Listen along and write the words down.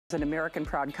an American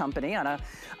Proud company on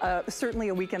certainly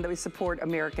a weekend that we support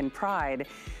American Pride.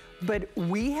 But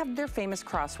we have their famous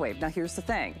Crosswave. Now here's the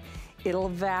thing. It'll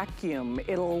vacuum,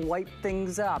 it'll wipe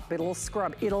things up, it'll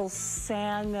scrub, it'll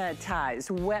sanitize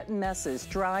wet messes,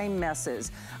 dry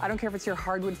messes. I don't care if it's your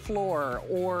hardwood floor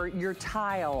or your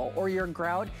tile or your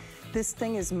grout. This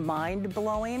thing is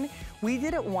mind-blowing. We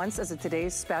did it once as a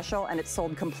today's special and it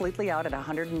sold completely out at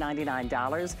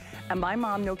 $199. And my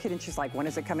mom, no kidding, she's like, when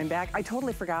is it coming back? I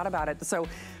totally forgot about it. So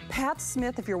Pat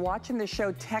Smith, if you're watching this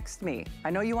show, text me.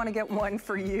 I know you want to get one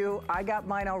for you. I got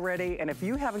mine already. And if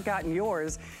you haven't gotten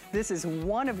yours, this is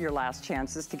one of your last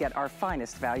chances to get our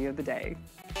finest value of the day.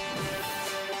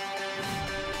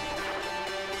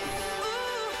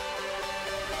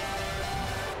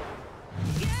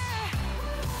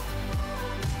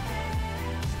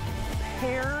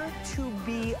 Prepare to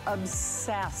be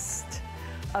obsessed.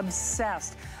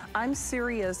 Obsessed. I'm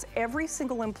serious. Every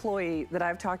single employee that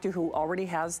I've talked to who already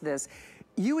has this,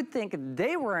 you would think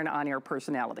they were an on-air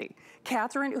personality.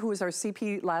 Catherine, who was our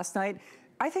CP last night,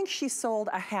 I think she sold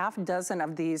a half dozen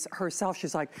of these herself.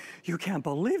 She's like, you can't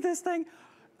believe this thing.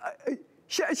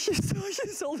 She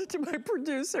sold it to my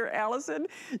producer, Allison.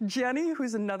 Jenny,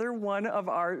 who's another one of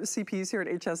our CPs here at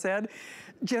HSN.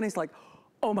 Jenny's like,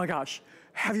 oh my gosh,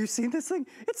 have you seen this thing?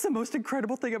 It's the most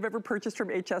incredible thing I've ever purchased from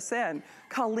HSN.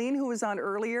 Colleen, who was on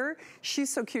earlier,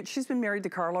 she's so cute. She's been married to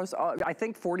Carlos, I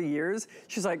think 40 years.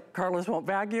 She's like, Carlos won't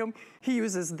vacuum. He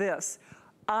uses this.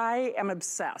 I am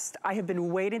obsessed. I have been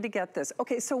waiting to get this.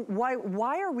 Okay, so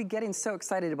why are we getting so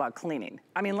excited about cleaning?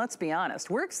 I mean, let's be honest.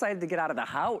 We're excited to get out of the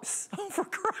house for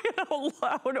crying out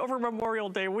loud over Memorial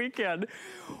Day weekend.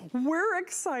 We're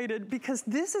excited because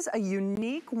this is a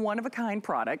unique, one-of-a-kind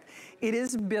product. It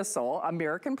is Bissell,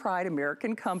 American Pride,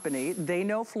 American company. They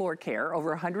know floor care, over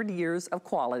 100 years of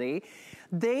quality.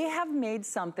 They have made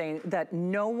something that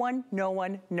no one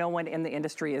in the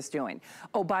industry is doing.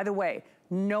 Oh, by the way,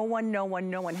 no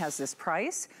one has this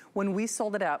price. When we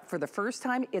sold it out for the first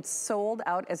time, it sold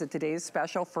out as a today's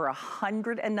special for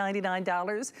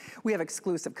 $199. We have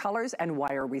exclusive colors, and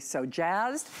why are we so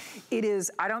jazzed? It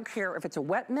is, I don't care if it's a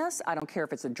wet mess, I don't care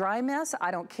if it's a dry mess,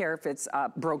 I don't care if it's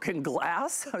broken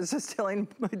glass. I was just telling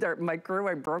my crew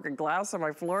I broke a glass on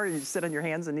my floor, and you sit on your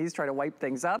hands and knees, try to wipe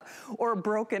things up, or a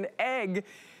broken egg.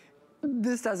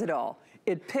 This does it all.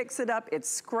 It picks it up, it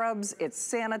scrubs, it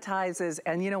sanitizes,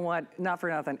 and you know what? Not for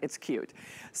nothing, it's cute.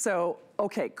 So,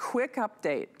 okay, quick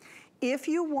update. If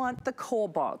you want the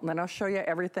cobalt, then I'll show you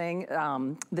everything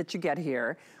that you get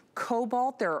here.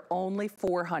 Cobalt, there are only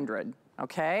 400,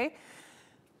 okay?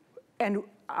 And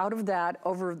out of that,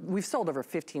 we've sold over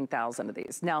 15,000 of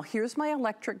these. Now, here's my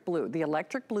electric blue. The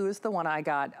electric blue is the one I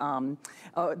got.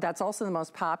 That's also the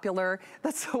most popular.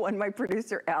 That's the one my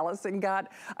producer, Allison,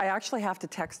 got. I actually have to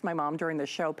text my mom during the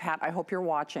show, Pat, I hope you're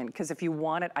watching, because if you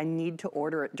want it, I need to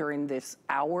order it during this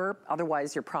hour.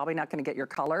 Otherwise, you're probably not gonna get your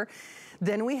color.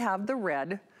 Then we have the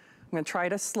red. I'm gonna try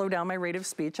to slow down my rate of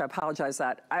speech. I apologize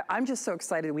that. I'm just so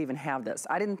excited we even have this.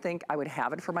 I didn't think I would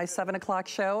have it for my 7 o'clock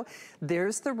show.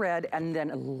 There's the red, and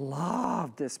then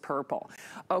love this purple.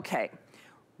 Okay,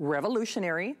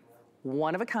 revolutionary,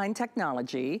 one-of-a-kind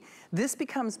technology. This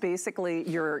becomes basically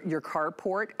your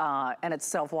carport, and it's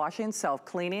self-washing,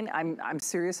 self-cleaning. I'm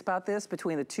serious about this,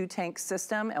 between the 2-tank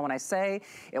system, and when I say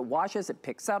it washes, it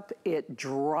picks up, it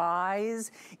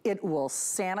dries, it will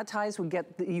sanitize.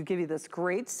 You give you this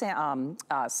great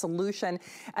solution.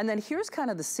 And then here's kind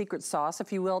of the secret sauce,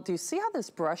 if you will. Do you see how this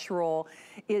brush roll,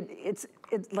 it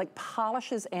like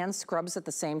polishes and scrubs at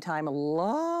the same time? I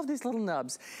love these little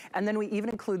nubs. And then we even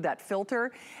include that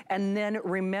filter. And then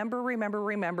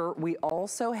remember, we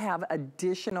also have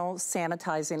additional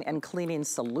sanitizing and cleaning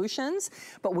solutions,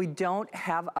 but we don't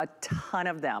have a ton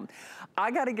of them.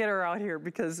 I gotta get her out here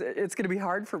because it's gonna be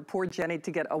hard for poor Jenny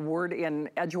to get a word in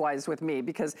edgewise with me,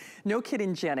 because no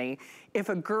kidding, Jenny, if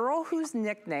a girl whose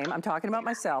nickname, I'm talking about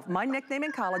myself, my nickname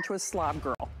in college was Slob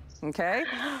Girl. Okay?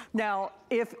 Now,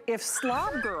 if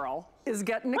Slob Girl is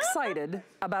getting excited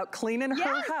about cleaning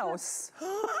her house,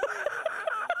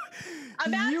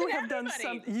 you have done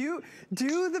something. You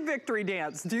do the victory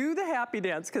dance, do the happy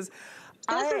dance, because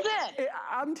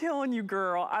I'm telling you,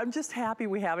 girl, I'm just happy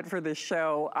we have it for this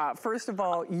show. First of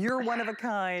all, you're one of a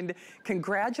kind.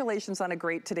 Congratulations on a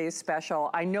great today's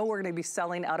special. I know we're going to be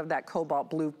selling out of that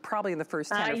cobalt blue probably in the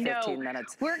first 10 or 15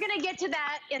 minutes. We're going to get to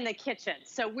that in the kitchen.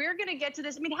 So we're going to get to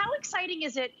this. I mean, how exciting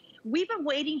is it We've been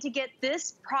waiting to get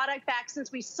this product back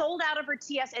since we sold out of our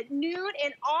TS at noon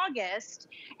in August,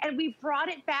 and we brought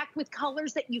it back with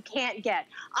colors that you can't get.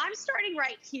 I'm starting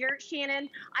right here, Shannon.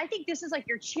 I think this is like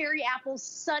your cherry apple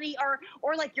sunny,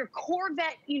 or like your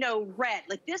Corvette, you know, red.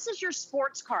 Like this is your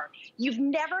sports car. You've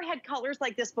never had colors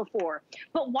like this before.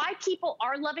 But why people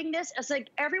are loving this is like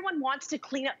everyone wants to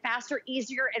clean up faster,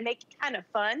 easier, and make it kind of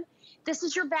fun. This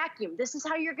is your vacuum. This is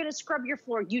how you're gonna scrub your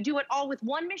floor. You do it all with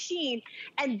one machine,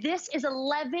 and this is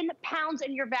 11 pounds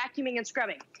in your vacuuming and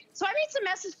scrubbing. So I made some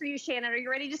messes for you, Shannon. Are you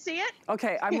ready to see it?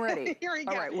 Okay, I'm ready. Here we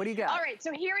go. All right, what do you got? All right,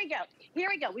 so here we go. Here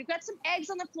we go. We've got some eggs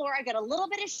on the floor. I got a little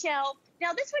bit of shell.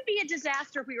 Now this would be a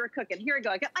disaster if we were cooking. Here we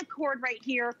go. I got my cord right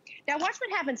here. Now watch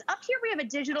what happens. Up here we have a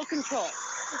digital control.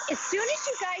 As soon as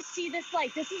you guys see this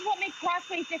light, this is what makes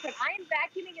Crosswave different. I am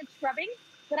vacuuming and scrubbing,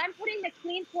 but I'm putting the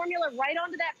clean formula right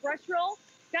onto that brush roll.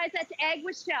 Guys, that's egg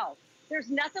with shell. There's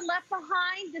nothing left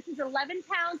behind. This is 11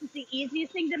 pounds. It's the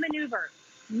easiest thing to maneuver.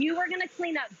 You are gonna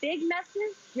clean up big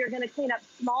messes. You're gonna clean up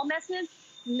small messes.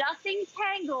 Nothing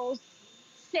tangles.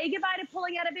 Say goodbye to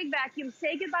pulling out a big vacuum.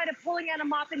 Say goodbye to pulling out a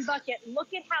mop and bucket.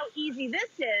 Look at how easy this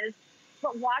is,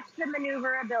 but watch the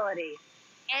maneuverability.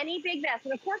 Any big mess,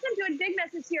 and of course I'm doing big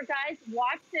messes here, guys.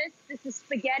 Watch this. This is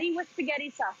spaghetti with spaghetti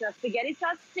sauce. Now spaghetti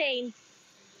sauce stains,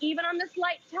 even on this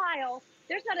light tile,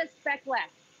 there's not a speck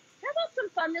left. How about some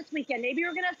fun this weekend? Maybe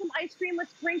we're gonna have some ice cream with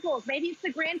sprinkles. Maybe it's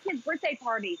the grandkids' birthday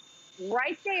party.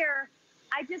 Right there,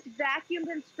 I just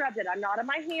vacuumed and scrubbed it. I'm not on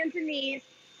my hands and knees.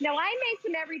 Now I made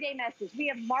some everyday messes. We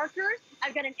have markers.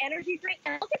 I've got an energy drink,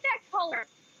 and look at that color.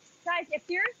 Guys, if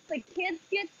the kids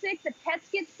get sick, the pets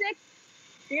get sick,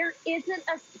 there isn't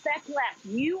a speck left.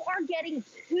 You are getting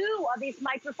 2 of these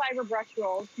microfiber brush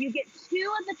rolls. You get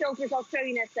 2 of the filters. I'll show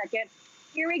you in a second.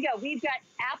 Here we go. We've got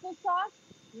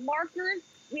applesauce, markers.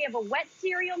 We have a wet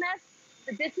cereal mess,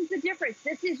 but this is the difference.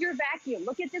 This is your vacuum.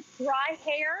 Look at this dry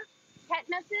hair, pet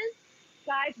messes.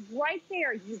 Guys, right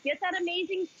there, you get that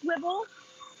amazing swivel.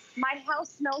 My house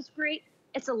smells great.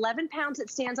 It's 11 pounds. It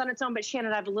stands on its own, but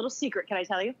Shannon, I have a little secret. Can I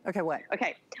tell you? Okay, what?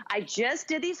 Okay, I just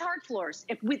did these hard floors.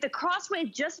 If with the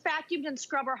Crosswave just vacuumed and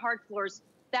scrubbed our hard floors,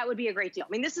 that would be a great deal. I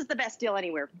mean, this is the best deal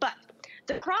anywhere, but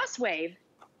the Crosswave,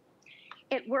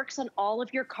 it works on all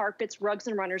of your carpets, rugs,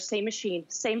 and runners. Same machine,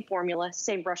 same formula,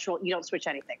 same brush roll. You don't switch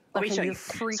anything. Let me show you. You're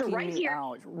freaking so right me here,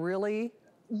 out. Really?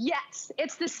 Yes,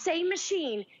 it's the same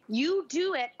machine. You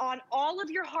do it on all of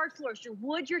your hard floors, your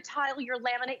wood, your tile, your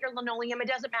laminate, your linoleum. It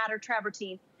doesn't matter,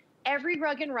 travertine. Every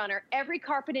rug and runner, every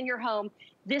carpet in your home,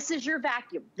 this is your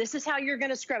vacuum. This is how you're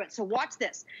gonna scrub it. So watch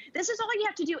this. This is all you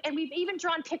have to do. And we've even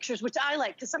drawn pictures, which I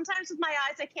like, because sometimes with my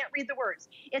eyes, I can't read the words.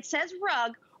 It says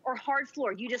rug or hard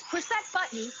floor. You just push that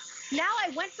button. Now I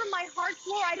went from my hard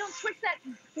floor. I don't switch that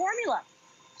formula.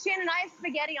 Shannon, I have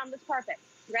spaghetti on this carpet.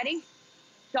 Ready?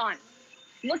 Done.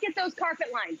 Look at those carpet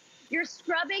lines. You're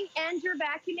scrubbing and you're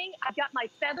vacuuming. I've got my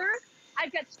feathers.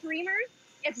 I've got streamers.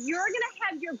 If you're gonna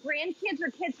have your grandkids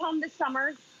or kids home this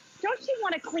summer, don't you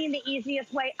wanna clean the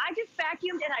easiest way? I just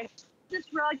vacuumed and I this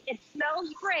rug. It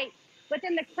smells great. But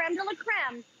then the creme de la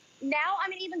creme, now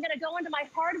I'm even gonna go into my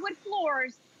hardwood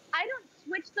floors. I don't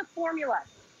switch the formula.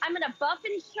 I'm gonna buff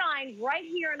and shine right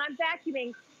here, and I'm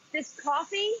vacuuming this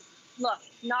coffee. Look,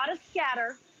 not a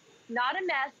scatter, not a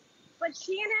mess. But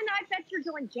Shannon, I bet you're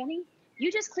going, Jenny,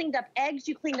 you just cleaned up eggs,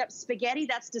 you cleaned up spaghetti,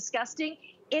 that's disgusting.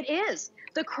 It is.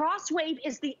 The Crosswave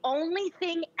is the only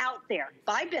thing out there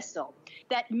by Bissell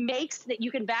that makes that you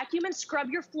can vacuum and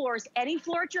scrub your floors, any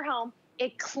floor at your home.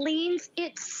 It cleans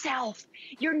itself.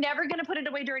 You're never gonna put it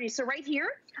away dirty. So right here,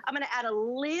 I'm gonna add a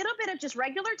little bit of just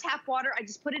regular tap water. I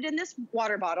just put it in this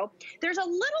water bottle. There's a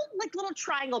little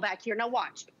triangle back here. Now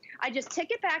watch. I just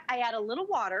tick it back, I add a little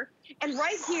water, and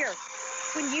right here,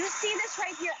 when you see this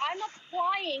right here, I'm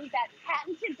applying that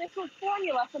patented Bissell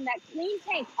formula from that clean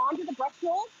tank onto the brush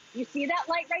roll. You see that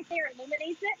light right there, it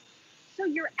illuminates it? So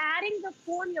you're adding the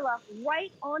formula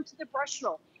right onto the brush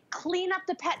roll. Clean up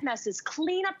the pet messes,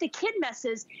 clean up the kid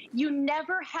messes. You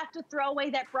never have to throw away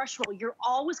that brush roll. You're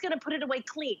always gonna put it away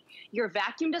clean. Your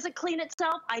vacuum doesn't clean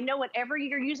itself. I know whatever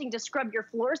you're using to scrub your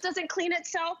floors doesn't clean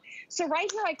itself. So right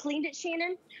here, I cleaned it,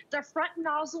 Shannon. The front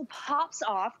nozzle pops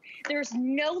off. There's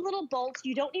no little bolts.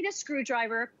 You don't need a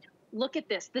screwdriver. Look at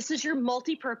this. This is your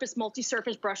multi-purpose,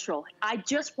 multi-surface brush roll. I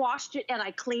just washed it and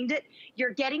I cleaned it.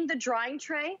 You're getting the drying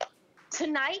tray.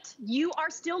 Tonight, you are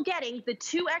still getting the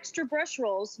 2 extra brush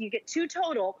rolls. You get 2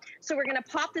 total. So we're gonna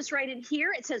pop this right in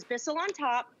here. It says Bissell on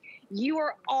top. You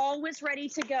are always ready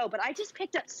to go. But I just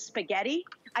picked up spaghetti.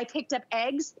 I picked up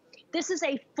eggs. This is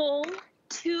a full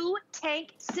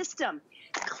 2-tank system.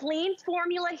 Clean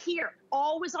formula here,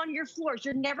 always on your floors.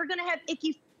 You're never gonna have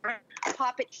icky.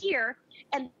 Pop it here.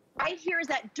 And right here is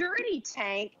that dirty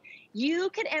tank. You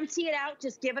can empty it out,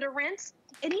 just give it a rinse.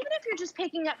 And even if you're just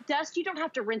picking up dust, you don't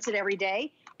have to rinse it every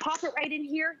day. Pop it right in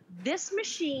here. This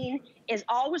machine is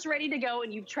always ready to go,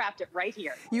 and you've trapped it right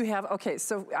here. You have, okay,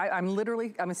 so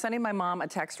I'm sending my mom a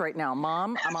text right now.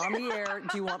 Mom, I'm on the air.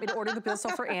 Do you want me to order the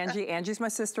Bissell for Angie? Angie's my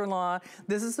sister-in-law.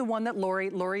 This is the one that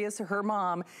Lori is her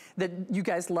mom that you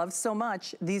guys love so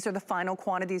much. These are the final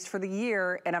quantities for the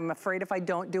year, and I'm afraid if I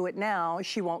don't do it now,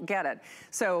 she won't get it.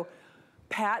 So,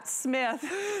 Pat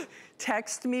Smith,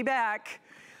 text me back.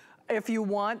 If you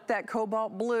want that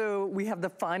cobalt blue, we have the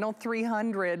final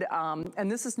 300,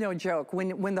 and this is no joke.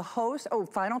 When the host,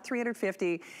 final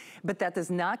 350, but that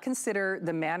does not consider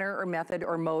the manner or method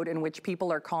or mode in which people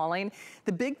are calling.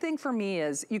 The big thing for me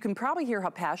is, you can probably hear how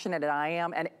passionate I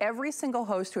am, and every single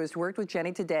host who has worked with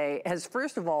Jenny today has,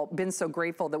 first of all, been so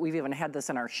grateful that we've even had this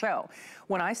in our show.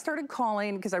 When I started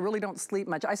calling, because I really don't sleep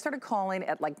much, I started calling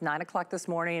at like 9 o'clock this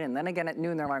morning, and then again at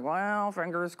noon. They're like, well,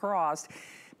 fingers crossed.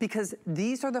 Because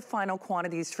these are the final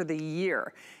quantities for the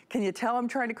year. Can you tell I'm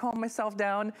trying to calm myself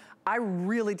down? I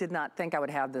really did not think I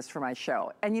would have this for my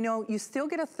show. And you know, you still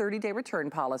get a 30-day return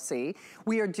policy.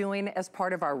 We are doing, as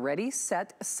part of our Ready,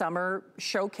 Set Summer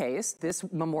Showcase this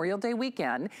Memorial Day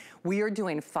weekend, we are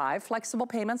doing 5 flexible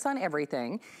payments on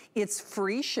everything. It's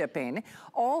free shipping.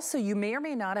 Also, you may or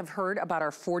may not have heard about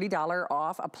our $40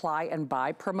 off apply and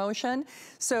buy promotion.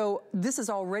 So this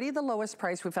is already the lowest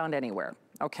price we found anywhere.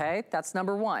 Okay, that's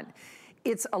number one.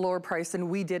 It's a lower price than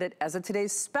we did it as a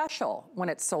today's special when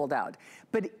it's sold out.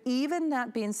 But even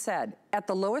that being said, at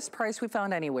the lowest price we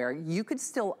found anywhere, you could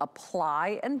still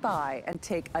apply and buy and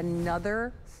take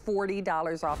another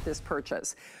 $40 off this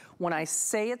purchase. When I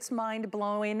say it's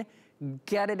mind-blowing,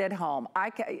 get it at home.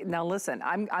 Now listen,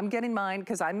 I'm getting mine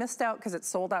because I missed out because it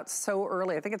sold out so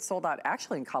early. I think it sold out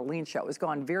actually in Colleen's show. It was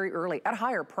gone very early at a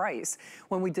higher price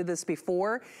when we did this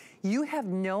before. You have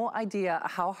no idea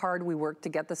how hard we worked to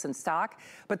get this in stock,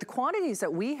 but the quantities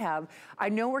that we have, I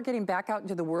know we're getting back out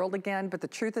into the world again, but the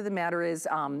truth of the matter is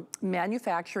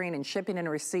manufacturing and shipping and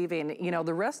receiving, you know,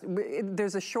 the rest,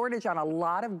 there's a shortage on a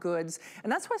lot of goods,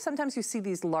 and that's why sometimes you see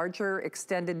these larger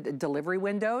extended delivery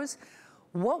windows.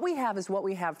 What we have is what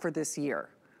we have for this year.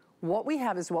 What we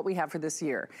have is what we have for this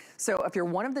year. So if you're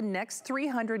one of the next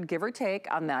 300, give or take,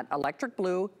 on that electric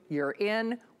blue, you're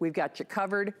in, we've got you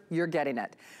covered, you're getting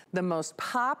it. The most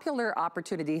popular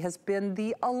opportunity has been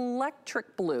the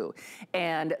electric blue.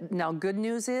 And now good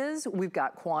news is we've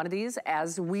got quantities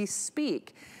as we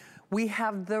speak. We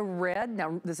have the red.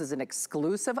 Now, this is an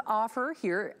exclusive offer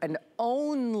here, and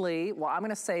only, well, I'm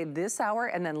gonna say this hour,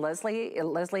 and then Leslie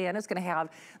Ann is gonna have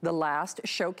the last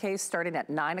showcase starting at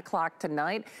 9 o'clock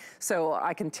tonight. So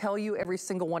I can tell you every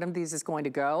single one of these is going to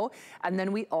go. And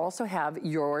then we also have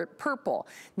your purple.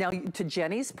 Now, to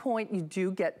Jenny's point, you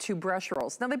do get 2 brush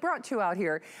rolls. Now, they brought 2 out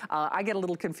here. I get a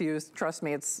little confused. Trust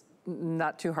me, it's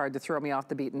not too hard to throw me off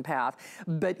the beaten path,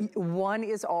 but one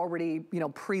is already, you know,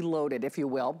 preloaded, if you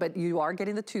will, but you are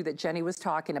getting the 2 that Jenny was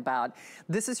talking about.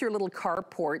 This is your little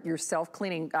carport, your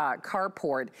self-cleaning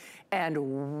carport,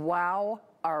 and wow,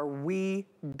 are we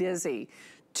busy.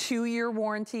 2-year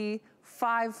warranty,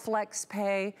 5 flex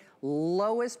pay,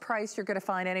 lowest price you're gonna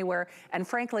find anywhere, and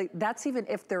frankly, that's even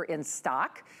if they're in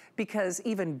stock, because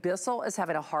even Bissell is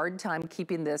having a hard time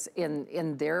keeping this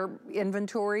in their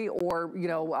inventory or, you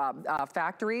know,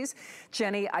 factories.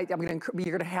 Jenny,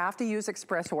 you're gonna have to use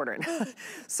express ordering.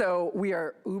 So we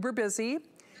are uber busy.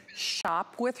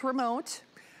 Shop with remote.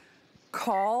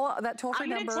 Call that toll-free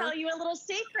number. I'm gonna tell you a little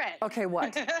secret. Okay,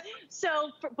 what?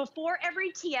 So before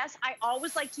every TS, I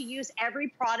always like to use every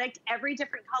product, every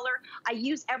different color. I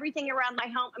use everything around my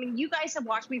home. I mean, you guys have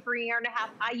watched me for a year and a half.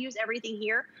 I use everything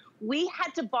here. We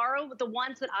had to borrow the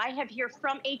ones that I have here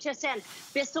from HSN.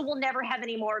 Bissell will never have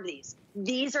any more of these.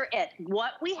 These are it.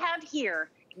 What we have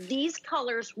here, these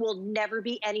colors will never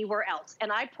be anywhere else.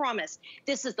 And I promise,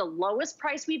 this is the lowest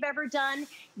price we've ever done.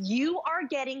 You are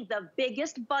getting the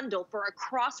biggest bundle for a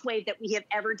cross wave that we have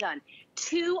ever done.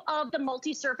 2 of the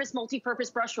multi-surface, multi-purpose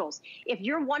brush rolls. If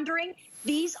you're wondering,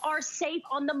 these are safe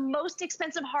on the most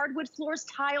expensive hardwood floors,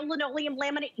 tile, linoleum,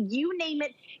 laminate, you name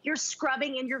it, you're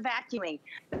scrubbing and you're vacuuming.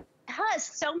 Because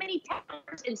so many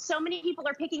towers and so many people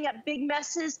are picking up big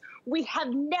messes, we have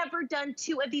never done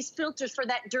 2 of these filters for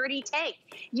that dirty tank.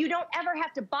 You don't ever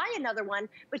have to buy another one,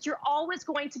 but you're always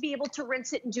going to be able to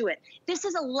rinse it and do it. This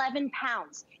is 11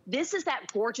 pounds. This is that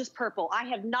gorgeous purple. I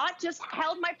have not just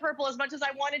held my purple as much as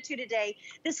I wanted to today.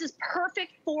 This is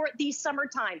perfect for the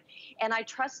summertime. And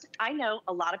I know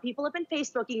a lot of people have been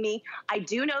Facebooking me. I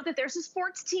do know that there's a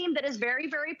sports team that is very,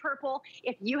 very purple.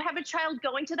 If you have a child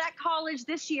going to that college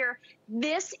this year,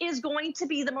 This is going to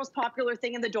be the most popular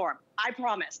thing in the dorm. I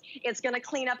promise. It's going to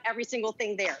clean up every single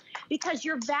thing there because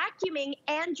you're vacuuming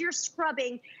and you're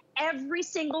scrubbing every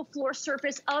single floor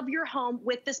surface of your home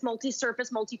with this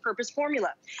multi-surface, multi-purpose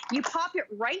formula. You pop it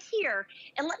right here,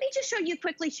 and let me just show you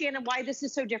quickly, Shannon, why this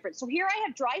is so different. So here I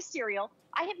have dry cereal,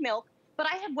 I have milk, but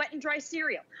I have wet and dry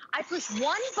cereal. I push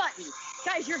one button.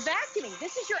 Guys, you're vacuuming.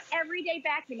 This is your everyday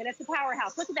vacuum, and it's a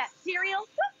powerhouse. Look at that. Cereal,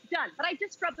 whoop, done. But I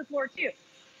just scrubbed the floor, too.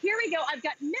 Here we go. I've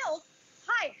got milk.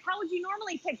 Hi, how would you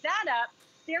normally pick that up?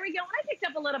 There we go. I picked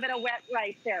up a little bit of wet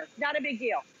rice there. Not a big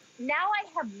deal. Now I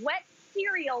have wet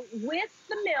cereal with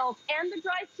the milk and the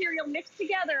dry cereal mixed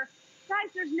together.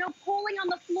 Guys, there's no pulling on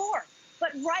the floor.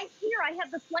 But right here, I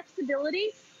have the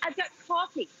flexibility. I've got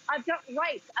coffee. I've got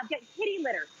rice. I've got kitty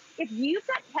litter. If you've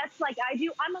got pets like I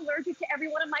do, I'm allergic to every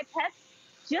one of my pets.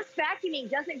 Just vacuuming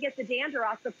doesn't get the dander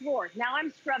off the floor. Now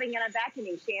I'm scrubbing and I'm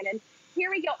vacuuming, Shannon. Here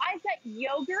we go. I've got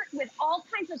yogurt with all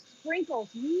kinds of sprinkles.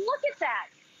 Look at that.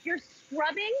 You're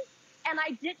scrubbing, and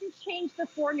I didn't change the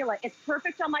formula. It's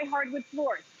perfect on my hardwood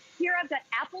floors. Here I've got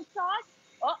applesauce.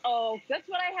 Uh-oh, that's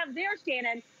what I have there,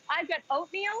 Shannon. I've got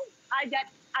oatmeal. I've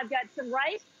got some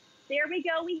rice. There we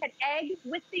go. We had egg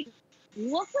with the.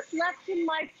 Look what's left in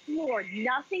my floor.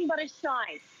 Nothing but a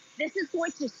shine. This is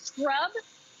going to scrub,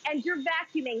 and you're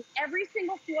vacuuming every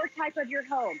single floor type of your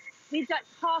home. We've got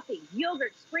coffee,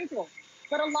 yogurt, sprinkles.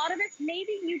 But a lot of it,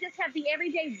 maybe you just have the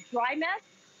everyday dry mess.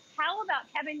 How about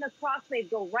having the crosswave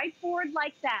go right forward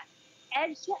like that?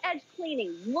 Edge to edge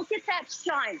cleaning. Look at that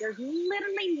shine. There's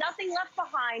literally nothing left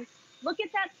behind. Look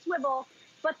at that swivel.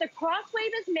 But the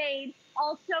crosswave is made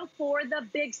also for the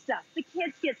big stuff. The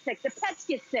kids get sick. The pets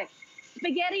get sick.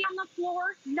 Spaghetti on the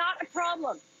floor, not a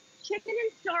problem. Chicken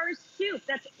and stars soup.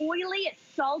 That's oily. It's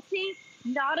salty.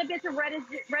 Not a bit of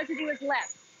residue is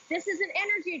left. This is an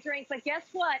energy drink, but guess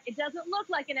what? It doesn't look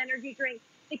like an energy drink.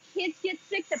 The kids get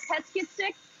sick. The pets get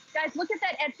sick. Guys, look at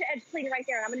that edge-to-edge clean right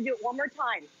there. I'm going to do it one more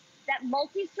time. That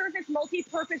multi-surface,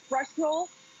 multi-purpose brush roll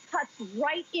cuts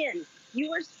right in.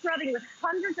 You are scrubbing with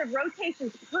hundreds of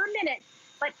rotations per minute,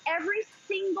 but every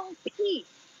single piece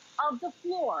of the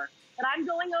floor that I'm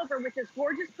going over with this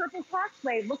gorgeous purple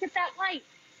crosswave, look at that light.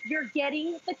 You're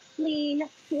getting the clean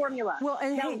formula. Well,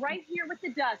 and now, hey, right here with the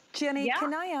dust. Jenny,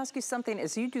 can I ask you something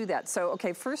as you do that? So,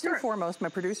 okay, first and foremost, my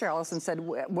producer, Allison, said,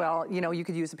 well, you know, you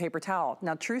could use a paper towel.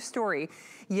 Now, true story,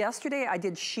 yesterday I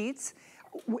did sheets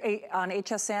on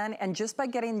HSN, and just by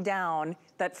getting down,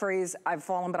 that phrase, I've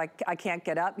fallen, but I can't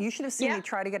get up, you should have seen me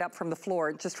try to get up from the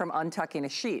floor just from untucking a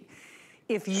sheet.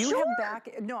 If you have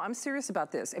back, no, I'm serious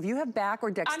about this. If you have back or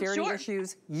dexterity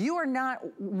issues, you are not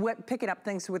picking up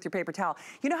things with your paper towel.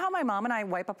 You know how my mom and I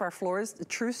wipe up our floors?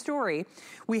 True story.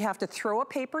 We have to throw a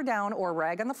paper down or a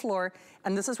rag on the floor,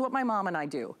 and this is what my mom and I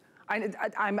do.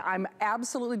 I'm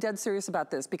absolutely dead serious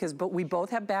about this but we both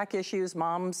have back issues.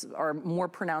 Mom's are more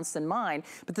pronounced than mine,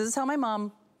 but this is how my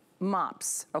mom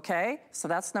mops, okay? So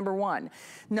that's number one.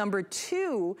 Number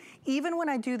two, even when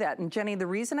I do that, and Jenny, the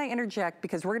reason I interject,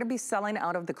 because we're gonna be selling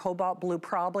out of the cobalt blue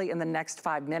probably in the next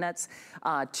 5 minutes,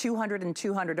 200 and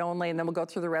 200 only, and then we'll go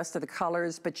through the rest of the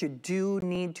colors, but you do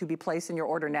need to be placing your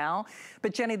order now.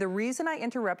 But Jenny, the reason I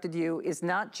interrupted you is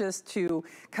not just to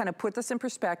kind of put this in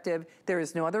perspective. There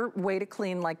is no other way to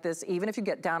clean like this. Even if you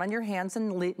get down on your hands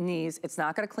and knees, it's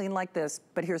not gonna clean like this.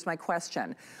 But here's my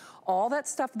question. All that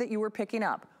stuff that you were picking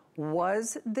up,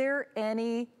 was there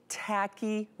any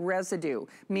tacky residue?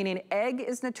 Meaning egg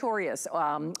is notorious.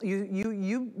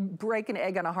 You break an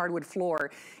egg on a hardwood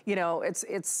floor, you know,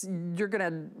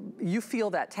 you feel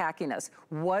that tackiness.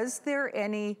 Was there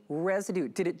any residue?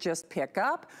 Did it just pick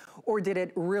up, or did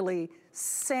it really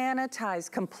sanitize,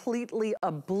 completely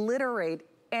obliterate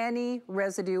any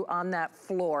residue on that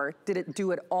floor? Did it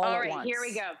do it all at once? All right, here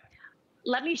we go.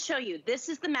 Let me show you. This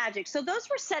is the magic. So those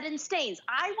were set in stains.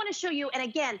 I want to show you, and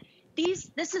again,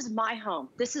 this is my home.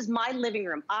 This is my living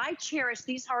room. I cherish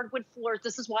these hardwood floors.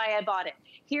 This is why I bought it.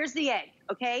 Here's the egg,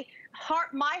 okay?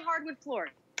 My hardwood floor.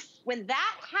 When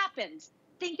that happens,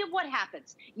 think of what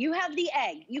happens. You have the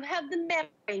egg. You have the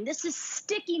membrane. This is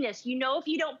stickiness. You know, if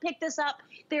you don't pick this up,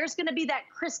 there's going to be that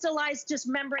crystallized just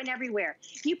membrane everywhere.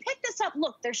 If you pick this up,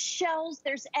 look, there's shells,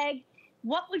 there's egg.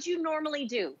 What would you normally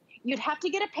do? You'd have to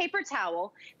get a paper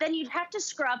towel, then you'd have to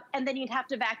scrub, and then you'd have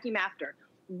to vacuum after.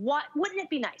 Wouldn't it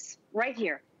be nice? Right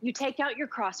here, you take out your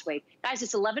crosswave. Guys,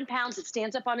 it's 11 pounds, it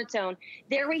stands up on its own.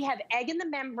 There we have egg in the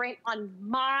membrane on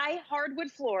my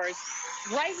hardwood floors.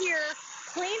 Right here,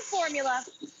 clean formula,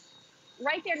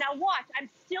 right there. Now watch, I'm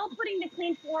still putting the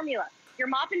clean formula. Your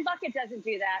mop and bucket doesn't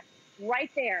do that. Right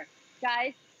there,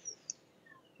 guys.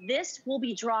 This will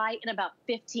be dry in about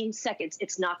 15 seconds.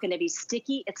 It's not gonna be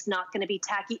sticky. It's not gonna be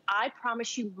tacky. I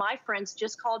promise you, my friends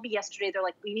just called me yesterday. They're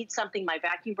like, we need something. My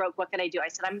vacuum broke. What can I do? I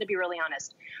said, I'm gonna be really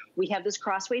honest. We have this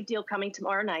Crosswave deal coming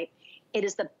tomorrow night. It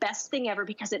is the best thing ever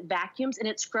because it vacuums and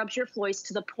it scrubs your floors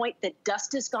to the point that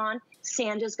dust is gone,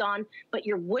 sand is gone, but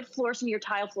your wood floors and your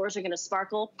tile floors are gonna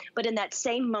sparkle. But in that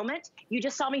same moment, you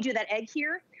just saw me do that egg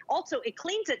here. Also, it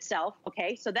cleans itself,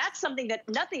 okay? So that's something that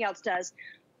nothing else does.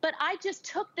 But I just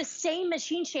took the same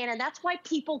machine, Shannon. That's why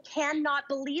people cannot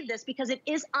believe this because it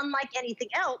is unlike anything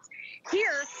else.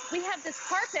 Here, we have this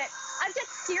carpet. I've got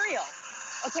cereal,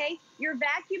 okay? You're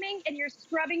vacuuming and you're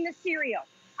scrubbing the cereal.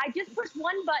 I just push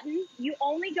one button. You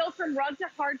only go from rug to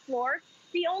hard floor.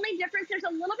 The only difference, there's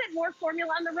a little bit more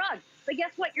formula on the rug. But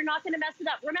guess what? You're not gonna mess it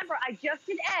up. Remember, I just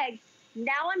did eggs.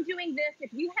 Now I'm doing this.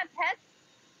 If you have pets,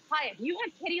 hi, if you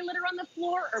have kitty litter on the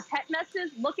floor or pet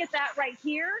messes, look at that right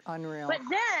here. Unreal. But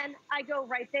then I go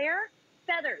right there,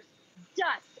 feathers,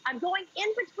 dust. I'm going in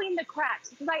between the cracks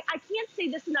because I can't say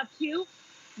this enough too.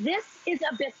 This is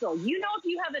a Bissell. You know, if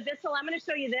you have a Bissell, I'm gonna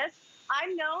show you this.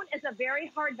 I'm known as a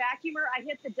very hard vacuumer. I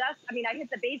hit the dust, I hit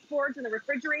the baseboards and the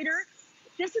refrigerator.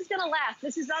 This is gonna last.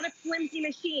 This is not a flimsy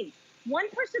machine. One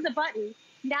push of the button,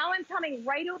 now I'm coming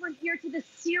right over here to the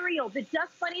cereal, the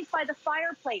dust bunnies by the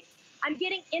fireplace. I'm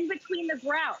getting in between the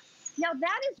grout. Now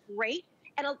that is great.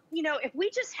 And you know, if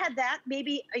we just had that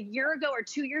maybe a year ago or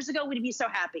 2 years ago, we'd be so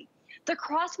happy. The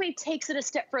Crosswave takes it a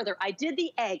step further. I did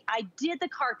the egg, I did the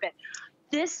carpet.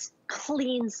 This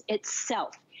cleans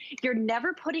itself. You're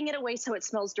never putting it away so it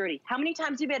smells dirty. How many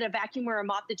times have you had a vacuum or a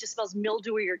mop that just smells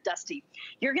mildewy or dusty?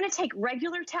 You're gonna take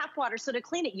regular tap water, so to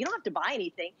clean it, you don't have to buy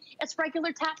anything. It's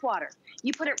regular tap water.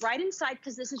 You put it right inside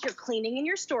because this is your cleaning and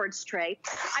your storage tray.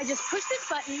 I just push this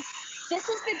button. This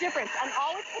is the difference. I'm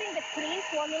always putting the clean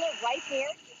formula right there,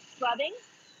 scrubbing.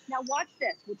 Now watch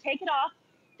this, we'll take it off.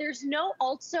 There's no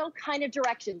also kind of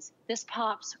directions. This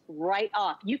pops right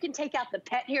off. You can take out the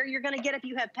pet hair you're gonna get if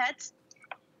you have pets.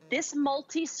 This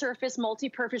multi-surface,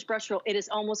 multi-purpose brush roll, it is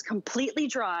almost completely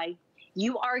dry.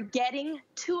 You are getting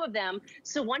 2 of them.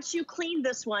 So once you clean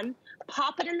this one,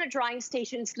 pop it in the drying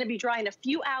station. It's gonna be dry in a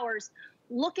few hours.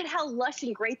 Look at how lush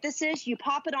and great this is. You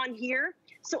pop it on here.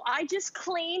 So I just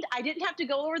cleaned. I didn't have to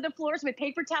go over the floors with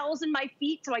paper towels in my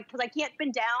feet because I can't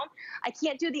bend down. I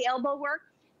can't do the elbow work.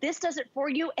 This does it for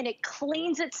you, and it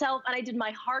cleans itself, and I did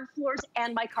my hard floors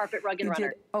and my carpet rug and runner.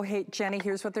 Did. Oh, hey, Jenny,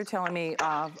 here's what they're telling me.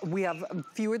 We have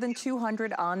fewer than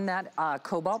 200 on that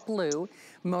cobalt blue.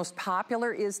 Most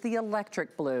popular is the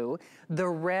electric blue, the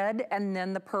red, and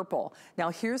then the purple. Now,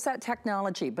 here's that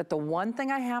technology, but the one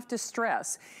thing I have to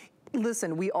stress,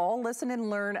 listen, we all listen and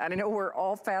learn. I know we're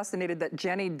all fascinated that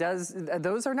Jenny does,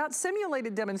 those are not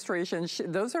simulated demonstrations.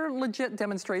 Those are legit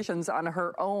demonstrations on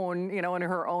her own, you know, in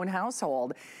her own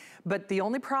household. But the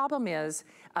only problem is,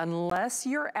 unless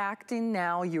you're acting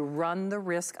now, you run the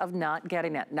risk of not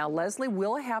getting it. Now, Leslie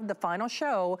will have the final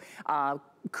show.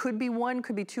 Could be 1,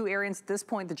 could be 2 areas at this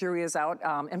point. The jury is out.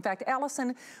 In fact,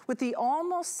 Allison, with the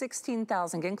almost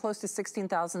 16,000, getting close to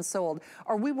 16,000 sold,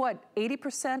 are we what,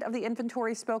 80% of the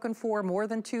inventory spoken for, more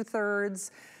than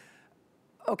 2/3?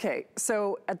 Okay,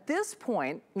 so at this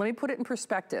point, let me put it in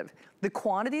perspective. The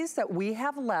quantities that we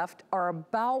have left are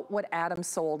about what Adam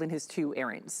sold in his 2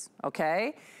 airings,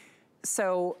 okay?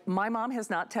 So my mom has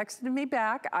not texted me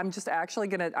back. I'm just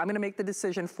actually I'm gonna make the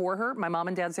decision for her. My mom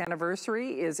and dad's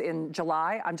anniversary is in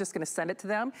July. I'm just gonna send it to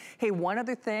them. Hey, one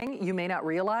other thing you may not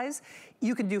realize,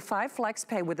 you can do 5 flex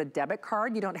pay with a debit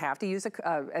card. You don't have to use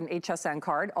an HSN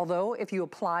card. Although if you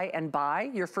apply and buy,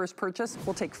 your first purchase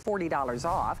will take $40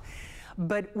 off.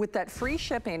 But with that free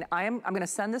shipping, I'm gonna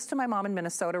send this to my mom in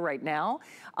Minnesota right now.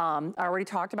 I already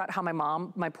talked about how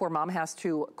my poor mom has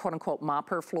to quote unquote mop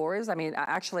her floors. I mean,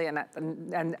 actually,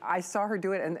 and I saw her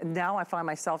do it, and now I find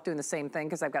myself doing the same thing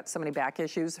because I've got so many back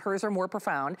issues. Hers are more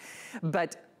profound,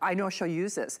 but I know she'll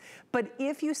use this. But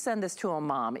if you send this to a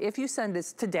mom, if you send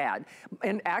this to dad,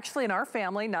 and actually in our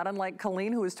family, not unlike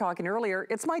Colleen who was talking earlier,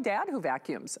 it's my dad who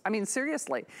vacuums. I mean,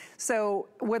 seriously. So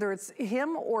whether it's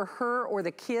him or her or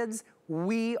the kids,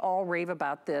 we all rave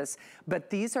about this, but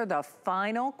these are the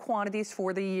final quantities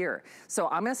for the year. So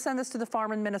I'm gonna send this to the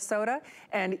farm in Minnesota,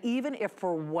 and even if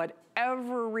for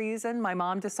whatever reason my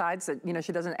mom decides that, you know,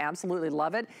 she doesn't absolutely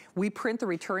love it, we print the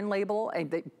return label and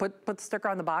they put the sticker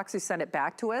on the box, they send it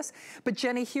back to us. But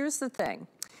Jenny, here's the thing.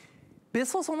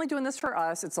 Bissell's only doing this for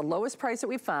us. It's the lowest price that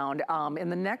we found. In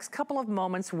the next couple of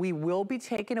moments, we will be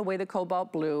taking away the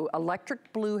cobalt blue.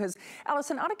 Electric blue has,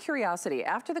 Allison, out of curiosity,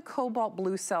 after the cobalt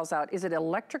blue sells out, is it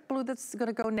electric blue that's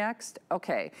gonna go next?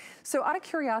 Okay, so out of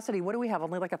curiosity, what do we have?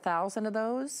 Only like 1,000 of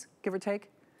those, give or take?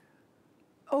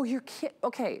 Oh, you're kidding.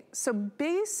 Okay, so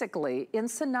basically, in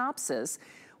synopsis,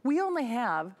 we only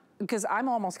have, because I'm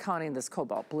almost counting this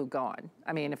cobalt blue gone.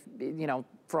 I mean, if you know,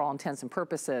 for all intents and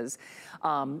purposes,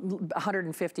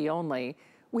 150 only.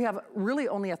 We have really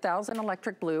only 1,000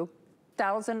 electric blue,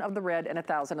 1,000 of the red, and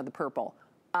 1,000 of the purple.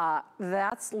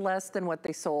 That's less than what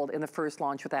they sold in the first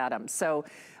launch with Adam. So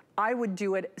I would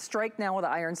do it, strike now while the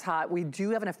iron's hot. We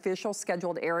do have an official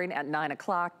scheduled airing at 9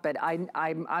 o'clock, but I'm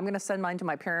gonna send mine to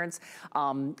my parents.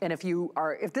 And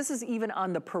if this is even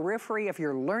on the periphery, if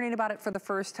you're learning about it for the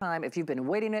first time, if you've been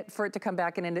waiting for it to come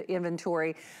back into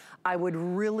inventory, I would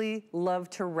really love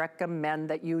to recommend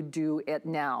that you do it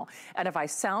now. And if I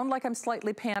sound like I'm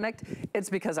slightly panicked, it's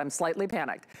because I'm slightly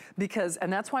panicked.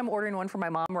 And that's why I'm ordering one for my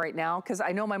mom right now, because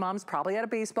I know my mom's probably at a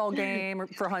baseball game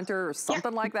for Hunter or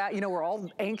something like that. You know, we're all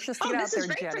anxious to get out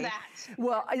there, Jenny.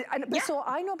 Well, so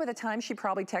I know by the time she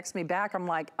probably texts me back, I'm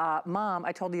like, Mom,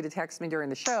 I told you to text me during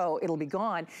the show, it'll be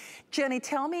gone. Jenny,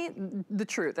 tell me the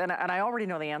truth, and I already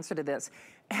know the answer to this.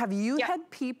 Have you had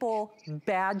people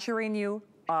badgering you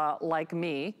like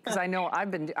me, because I know I've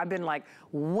been like,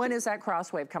 when is that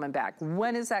Crosswave coming back?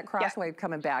 When is that Crosswave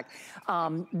coming back?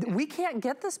 We can't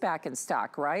get this back in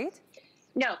stock, right?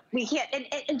 No, we can't.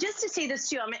 And just to say this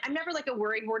too, I'm never like a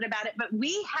worry word about it, but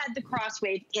we had the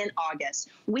Crosswave in August.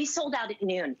 We sold out at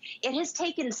noon. It has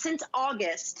taken since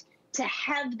August to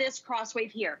have this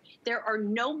Crosswave here. There are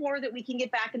no more that we can get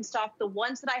back in stock. The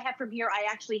ones that I have from here, I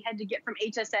actually had to get from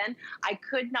HSN. I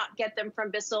could not get them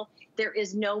from Bissell. There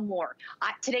is no more.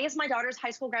 Today is my daughter's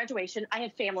high school graduation. I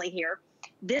have family here.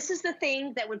 This is the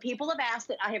thing that when people have asked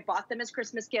that I have bought them as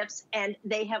Christmas gifts, and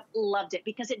they have loved it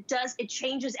because it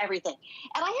changes everything.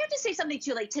 And I have to say something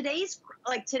too, today's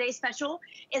special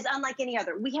is unlike any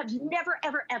other. We have never,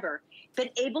 ever, ever been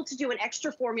able to do an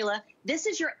extra formula. This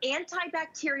is your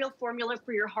antibacterial formula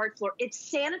for your hard floor. It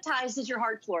sanitizes your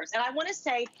hard floors. And I want to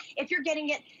say, if you're getting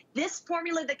it, this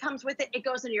formula that comes with it, it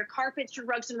goes into your carpets, your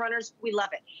rugs and runners. We love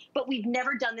it. But we've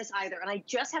never done this either. And I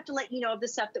just have to let you know of the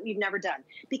stuff that we've never done.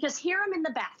 Because here I'm in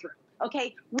the bathroom.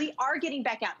 Okay, we are getting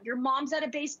back out. Your mom's at a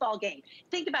baseball game.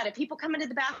 Think about it. People come into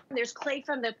the bathroom, there's clay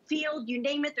from the field, you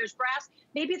name it, there's grass.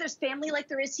 Maybe there's family like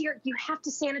there is here. You have to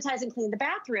sanitize and clean the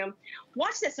bathroom.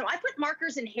 Watch this. Now, I put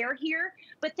markers in hair here,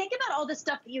 but think about all the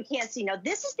stuff that you can't see. Now,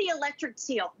 this is the electric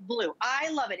teal blue. I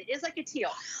love it. It is like a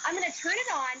teal. I'm going to turn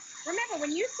it on. Remember,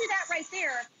 when you see that right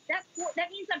there,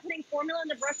 that means I'm putting formula in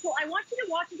the brush tool. I want you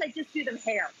to watch as I just do the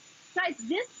hair. Guys,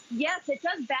 this, yes, it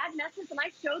does bad messes, and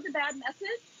I show the bad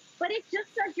messes. But it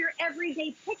just does your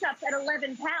everyday pickups at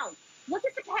 11 pounds. Look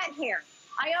at the pet hair.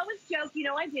 I always joke, you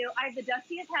know I do. I have the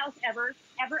dustiest house ever,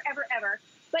 ever, ever, ever.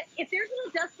 But if there's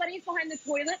little dust bunnies behind the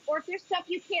toilet, or if there's stuff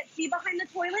you can't see behind the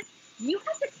toilet, you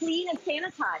have to clean and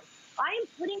sanitize. I am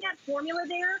putting that formula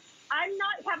there. I'm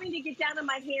not having to get down on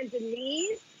my hands and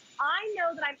knees. I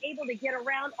know that I'm able to get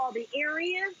around all the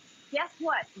areas. Guess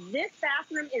what? This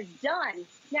bathroom is done.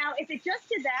 Now, if it just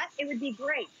did that, it would be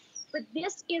great. But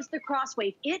this is the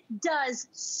Crosswave. It does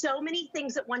so many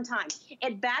things at one time.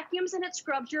 It vacuums and it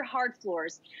scrubs your hard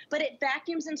floors, but it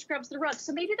vacuums and scrubs the rugs.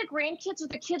 So maybe the grandkids or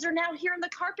the kids are now here on the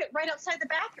carpet right outside the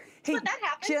bathroom. Hey, that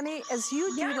happens. Jenny, as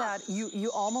you do that,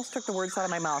 you almost took the words out of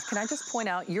my mouth. Can I just point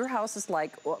out, your house is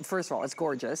like, well, first of all, it's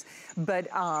gorgeous, but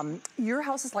your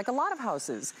house is like a lot of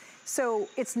houses. So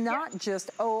it's not just,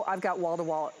 oh, I've got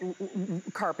wall-to-wall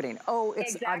carpeting. Oh,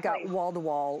 it's I've got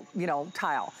wall-to-wall,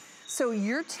 tile. So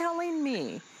you're telling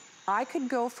me I could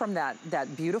go from that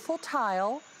beautiful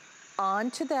tile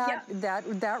onto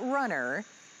that runner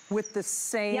with the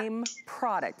same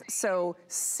product. So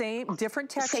different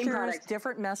textures,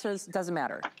 different meshes, doesn't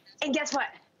matter. And guess what?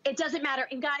 It doesn't matter.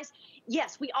 And guys,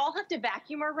 yes, we all have to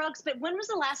vacuum our rugs, but when was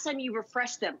the last time you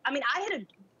refreshed them? I mean, I had a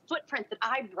footprint that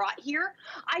I brought here.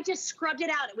 I just scrubbed it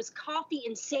out. It was coffee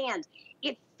and sand.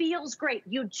 It feels great.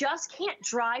 You just can't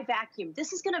dry vacuum.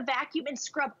 This is going to vacuum and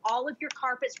scrub all of your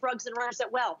carpets, rugs, and runners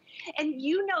at well. And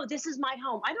you know this is my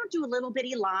home. I don't do little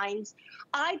bitty lines.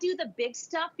 I do the big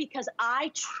stuff because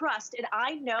I trust and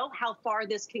I know how far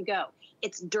this can go.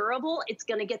 It's durable. It's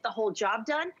going to get the whole job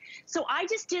done. So I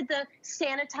just did the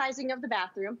sanitizing of the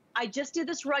bathroom. I just did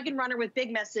this rug and runner with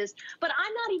big messes, but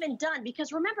I'm not even done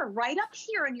because remember, right up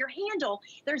here in your handle,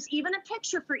 there's even a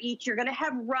picture for each. You're going to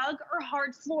have rug or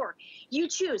hard floor. You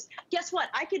choose. Guess what?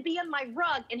 I could be on my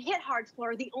rug and hit hard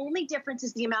floor. The only difference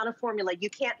is the amount of formula. You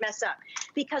can't mess up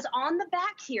because on the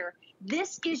back here,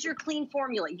 this is your clean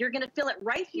formula. You're going to fill it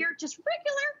right here, just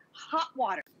regular hot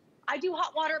water. I do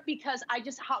hot water because I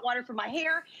just hot water for my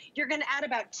hair. You're going to add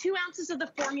about 2 ounces of the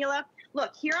formula.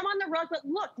 Look, here I'm on the rug, but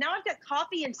look, now I've got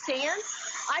coffee and sand.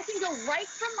 I can go right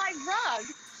from my rug,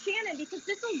 Shannon, because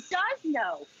Bissell does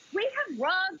know We have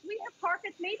rugs, we have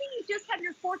carpets. Maybe you just have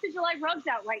your 4th of July rugs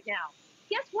out right now.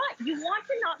 Guess what? You want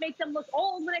to not make them look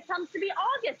old when it comes to be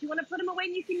August. You want to put them away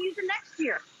and you can use them next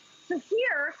year. So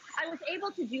here, I was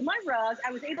able to do my rug.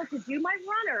 I was able to do my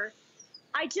runner.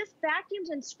 I just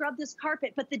vacuumed and scrubbed this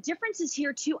carpet. But the difference is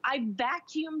here too. I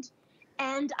vacuumed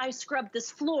and I scrubbed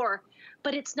this floor,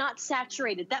 but it's not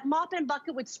saturated. That mop and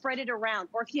bucket would spread it around.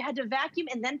 Or if you had to vacuum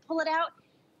and then pull it out,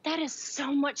 that is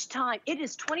so much time. It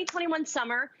is 2021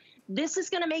 summer. This is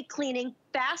gonna make cleaning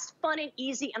fast, fun, and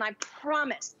easy, and I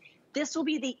promise this will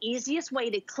be the easiest way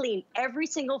to clean every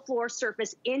single floor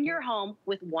surface in your home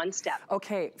with one step.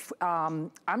 Okay,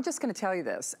 I'm just gonna tell you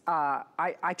this.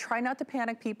 I try not to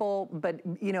panic people, but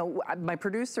you know, my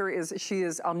producer she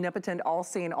is omnipotent,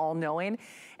 all-seeing, all-knowing,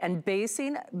 and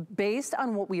based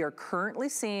on what we are currently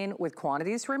seeing with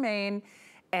quantities remain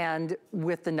and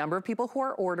with the number of people who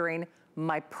are ordering,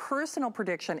 my personal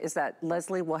prediction is that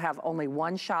Leslie will have only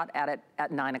one shot at it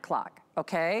at 9 o'clock,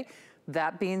 okay?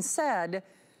 That being said,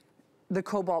 the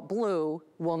cobalt blue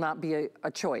will not be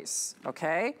a choice,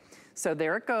 okay? So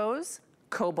there it goes,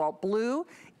 cobalt blue.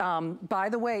 By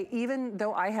the way, even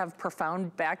though I have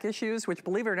profound back issues, which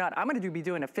believe it or not, I'm gonna be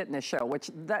doing a fitness show, which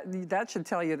that should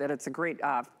tell you that it's a great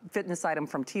fitness item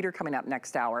from Teeter coming up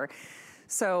next hour.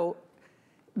 So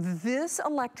this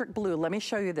electric blue, let me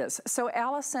show you this. So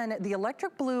Allison, the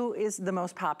electric blue is the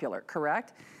most popular,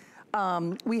 correct?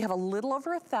 We have a little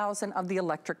over 1,000 of the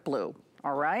electric blue,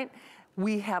 all right?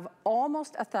 We have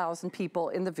almost 1,000 people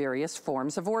in the various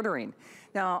forms of ordering.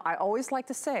 Now, I always like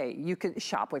to say, you can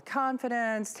shop with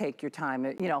confidence, take your time,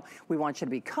 you know, we want you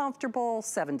to be comfortable,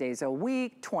 7 days a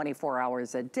week, 24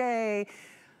 hours a day.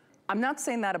 I'm not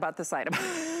saying that about this item.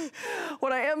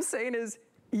 What I am saying is,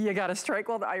 you gotta strike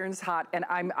while the iron's hot, and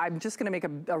I'm just gonna make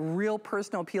a real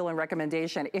personal appeal and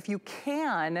recommendation. If you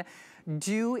can,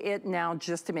 do it now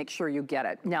just to make sure you get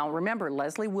it. Now remember,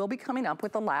 Leslie will be coming up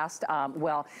with the last,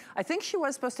 well, I think she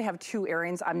was supposed to have 2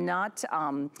 airings. I'm not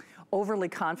overly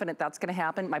confident that's gonna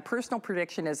happen. My personal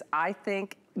prediction is I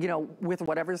think, you know, with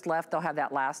whatever's left, they'll have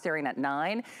that last airing at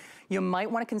 9. You might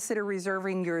wanna consider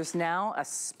reserving yours now,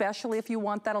 especially if you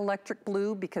want that electric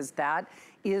blue, because that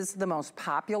is the most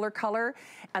popular color.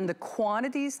 And the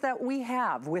quantities that we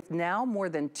have, with now more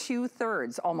than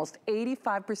 2/3, almost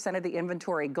 85% of the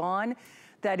inventory gone,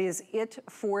 that is it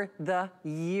for the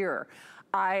year.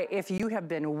 If you have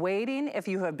been waiting, if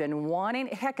you have been wanting,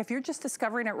 heck, if you're just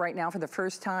discovering it right now for the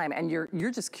first time and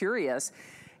you're just curious,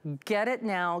 get it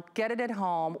now, get it at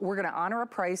home. We're gonna honor a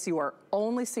price you are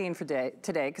only seeing for today,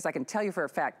 because I can tell you for a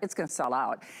fact, it's gonna sell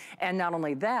out. And not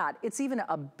only that, it's even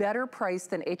a better price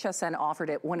than HSN offered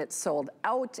it when it sold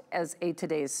out as a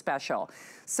today's special.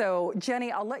 So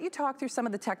Jenny, I'll let you talk through some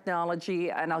of the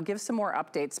technology and I'll give some more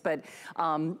updates, but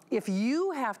if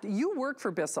you you work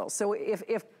for Bissell, so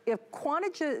if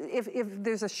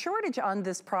there's a shortage on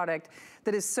this product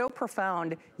that is so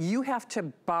profound, you have to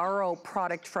borrow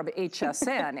product from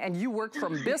HSN and you work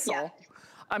from Bissell. Yeah.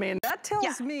 I mean, that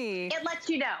tells me. It lets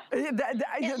you know.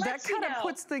 That kind of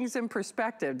puts things in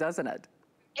perspective, doesn't it?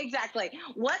 Exactly.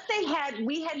 What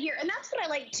we had here, and that's what I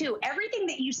like too. Everything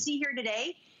that you see here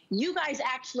today, you guys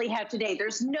actually have today.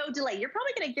 There's no delay. You're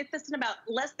probably gonna get this in about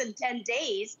less than 10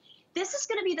 days. This is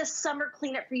gonna be the summer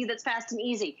cleanup for you that's fast and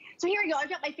easy. So here we go, I've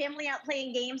got my family out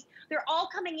playing games. They're all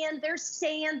coming in, there's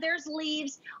sand, there's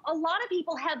leaves. A lot of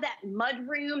people have that mud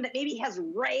room that maybe has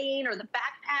rain or the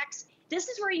backpacks. This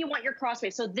is where you want your crossway.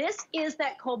 So this is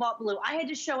that cobalt blue. I had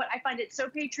to show it. I find it so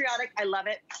patriotic. I love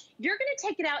it. You're gonna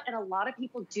take it out, and a lot of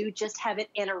people do just have it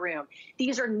in a room.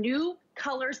 These are new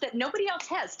colors that nobody else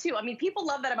has too. I mean, people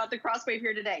love that about the crosswave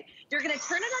here today. You're gonna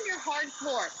turn it on your hard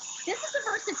floor. This is the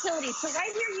versatility. So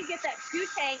right here you get that 2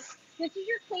 tanks. This is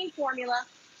your clean formula.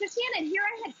 So Shannon, here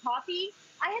I had coffee.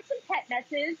 I had some pet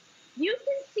messes. You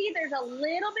can see there's a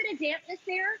little bit of dampness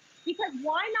there, because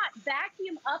why not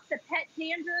vacuum up the pet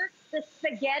dander, the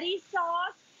spaghetti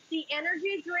sauce, the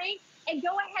energy drink, and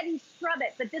go ahead and scrub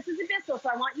it. But this is a Bissell, so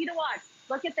I want you to watch.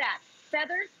 Look at that.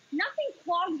 Feathers, nothing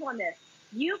clogs on this.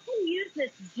 You can use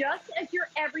this just as your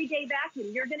everyday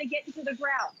vacuum. You're gonna get into the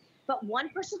ground. But one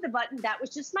push of the button, that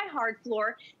was just my hard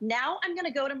floor. Now I'm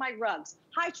gonna go to my rugs.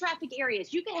 High traffic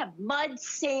areas. You can have mud,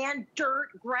 sand, dirt,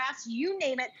 grass, you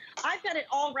name it. I've got it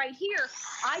all right here.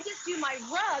 I just do my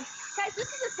rug. Guys, this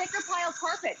is a thicker pile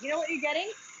carpet. You know what you're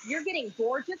getting? You're getting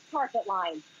gorgeous carpet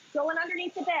lines. Going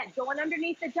underneath the bed, going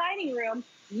underneath the dining room.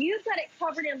 You've got it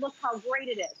covered, and look how great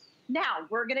it is. Now,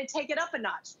 we're gonna take it up a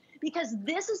notch, because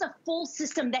this is a full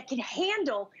system that can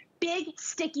handle big,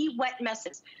 sticky, wet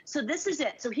messes. So this is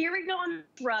it. So here we go on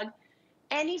the rug.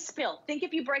 Any spill. Think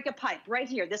if you break a pipe right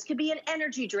here. This could be an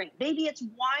energy drink. Maybe it's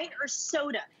wine or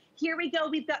soda. Here we go.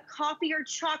 We've got coffee or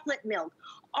chocolate milk,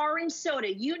 orange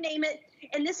soda, you name it.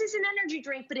 And this is an energy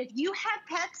drink, but if you have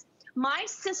pets, my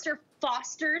sister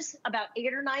fosters about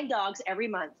 8 or 9 dogs every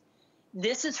month.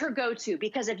 This is her go-to,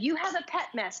 because if you have a pet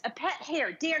mess, a pet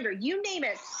hair, dander, you name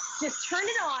it, just turn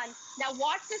it on. Now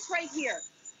watch this right here.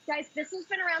 Guys, this has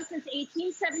been around since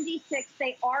 1876.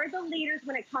 They are the leaders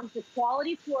when it comes to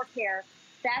quality floor care.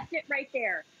 That's it right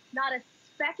there. Not a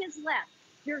speck is left.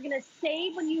 You're gonna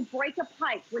save when you break a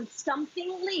pipe, when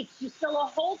something leaks. You spill a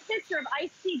whole pitcher of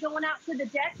iced tea going out to the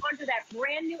deck onto that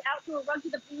brand new outdoor rug to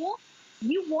the pool.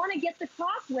 You wanna get the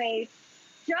Croswave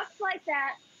just like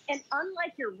that. And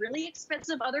unlike your really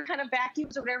expensive other kind of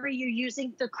vacuums or whatever you're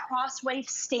using, the Croswave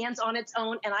stands on its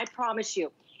own, and I promise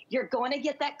you, you're going to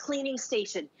get that cleaning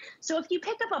station. So if you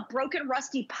pick up a broken,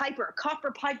 rusty pipe or a copper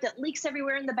pipe that leaks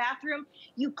everywhere in the bathroom,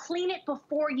 you clean it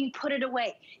before you put it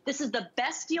away. This is the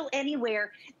best deal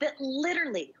anywhere that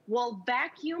literally will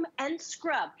vacuum and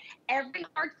scrub every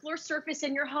hard floor surface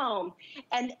in your home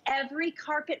and every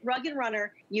carpet, rug, and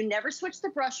runner. You never switch the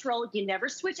brush roll, you never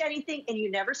switch anything, and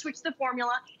you never switch the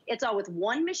formula. It's all with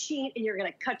one machine, and you're going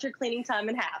to cut your cleaning time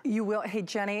in half. You will. Hey,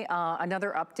 Jenny,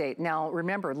 another update. Now,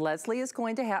 remember, Leslie is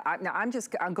going to have, now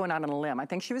I'm going out on a limb. I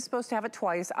think she was supposed to have it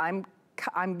twice. I'm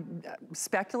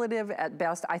speculative at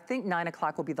best. I think 9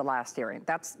 o'clock will be the last airing.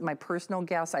 That's my personal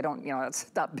guess. I don't,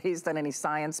 it's not based on any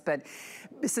science, but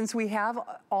since we have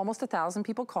almost 1,000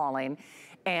 people calling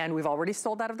and we've already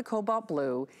sold out of the cobalt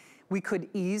blue, we could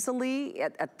easily,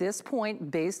 at this point,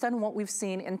 based on what we've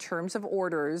seen in terms of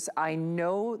orders, I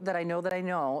know that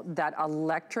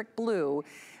electric blue,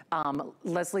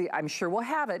 Leslie, I'm sure we'll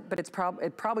have it, but it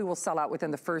probably will sell out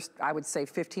within the first, I would say,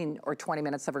 15 or 20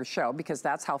 minutes of her show, because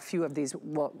that's how few of these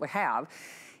we'll have.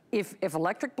 If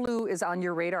electric blue is on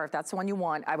your radar, if that's the one you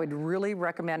want, I would really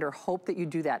recommend or hope that you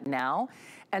do that now.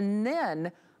 And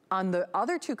then on the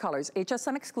other 2 colors,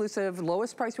 HSN exclusive,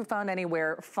 lowest price we found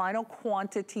anywhere, final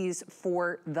quantities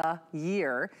for the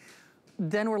year.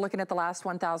 Then we're looking at the last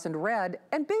 1,000 red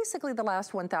and basically the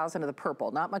last 1,000 of the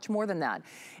purple, not much more than that.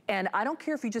 And I don't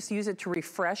care if you just use it to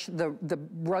refresh the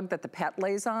rug that the pet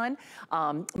lays on.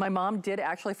 My mom did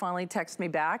actually finally text me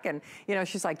back, and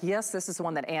she's like, yes, this is the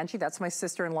one that Angie, that's my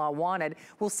sister-in-law, wanted.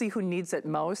 We'll see who needs it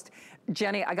most.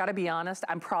 Jenny, I gotta be honest,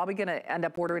 I'm probably gonna end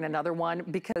up ordering another one,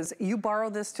 because you borrow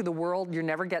this to the world, you're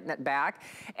never getting it back.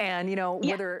 And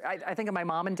whether, I think of my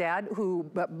mom and dad,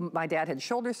 my dad had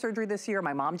shoulder surgery this year,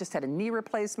 my mom just had a knee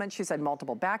replacement, she's had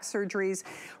multiple back surgeries.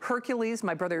 Hercules,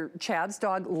 my brother Chad's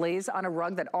dog, lays on a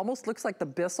rug that almost looks like the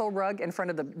Bissell rug in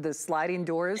front of the sliding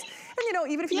doors.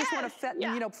 And even if you just want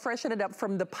to freshen it up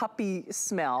from the puppy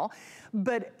smell.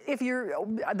 But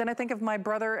then I think of my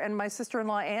brother and my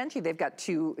sister-in-law Angie. They've got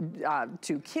two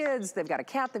kids, they've got a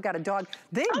cat, they've got a dog.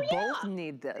 They both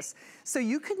need this. So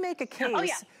you could make a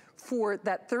case for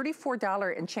that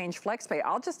 $34 and change flex pay.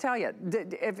 I'll just tell you,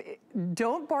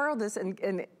 don't borrow this,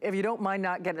 and if you don't mind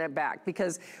not getting it back,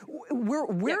 because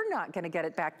we're not going to get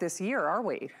it back this year, are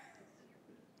we?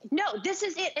 No, this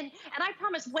is it. And I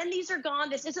promise, when these are gone,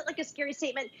 this isn't like a scary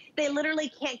statement. They literally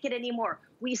can't get any more.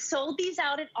 We sold these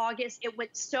out in August. It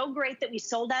went so great that we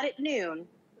sold out at noon.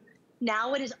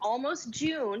 Now it is almost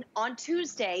June on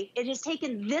Tuesday. It has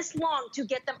taken this long to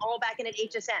get them all back in at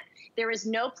HSN. There is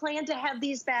no plan to have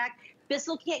these back.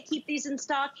 Bissell can't keep these in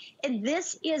stock. And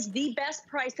this is the best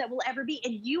price that will ever be.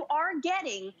 And you are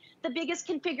getting the biggest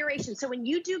configuration. So when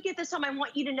you do get this home, I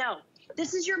want you to know,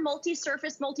 this is your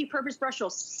multi-surface, multi-purpose brush roll.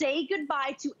 Say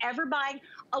goodbye to ever buying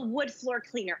a wood floor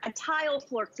cleaner, a tile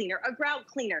floor cleaner, a grout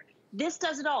cleaner. This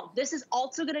does it all. This is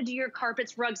also going to do your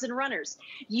carpets, rugs, and runners.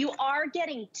 You are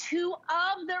getting 2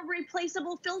 of the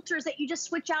replaceable filters that you just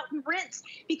switch out and rinse,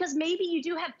 because maybe you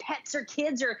do have pets or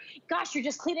kids, or gosh, you're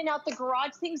just cleaning out the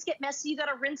garage, things get messy, you got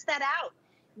to rinse that out.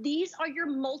 These are your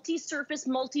multi-surface,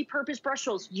 multi-purpose brush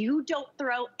rolls. You don't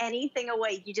throw anything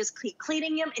away. You just keep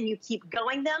cleaning them and you keep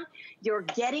going them. You're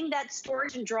getting that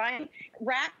storage and drying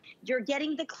rack. You're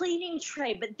getting the cleaning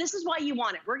tray. But this is why you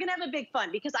want it. We're going to have a big fun,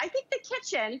 because I think the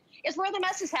kitchen is where the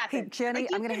messes happen. Hey, Jenny,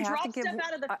 I'm going to have to give,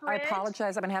 I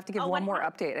apologize, I'm going to have to give one more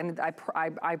update. And I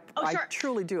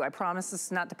truly do. I promise this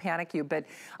is not to panic you. But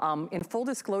in full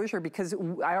disclosure, because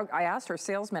I asked our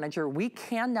sales manager, we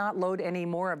cannot load any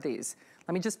more of these.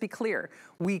 Let me just be clear.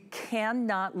 We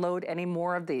cannot load any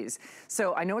more of these.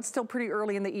 So I know it's still pretty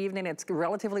early in the evening. It's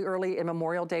relatively early in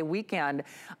Memorial Day weekend.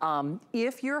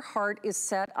 If your heart is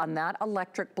set on that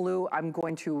electric blue, I'm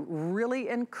going to really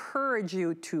encourage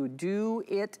you to do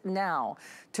it now.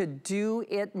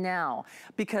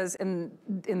 Because in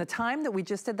the time that we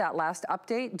just did that last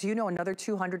update, do you know another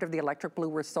 200 of the electric blue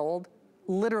were sold?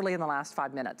 literally in the last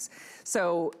 5 minutes.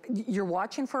 So you're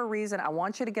watching for a reason. I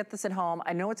want you to get this at home.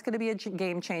 I know it's gonna be a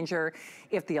game changer.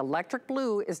 If the electric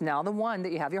blue is now the one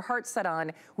that you have your heart set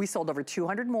on, we sold over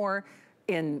 200 more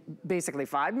in basically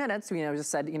 5 minutes. We just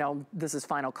said, this is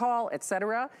final call,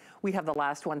 etc. We have the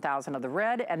last 1,000 of the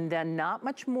red, and then not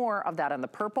much more of that on the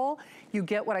purple. You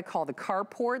get what I call the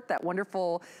carport, that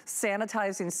wonderful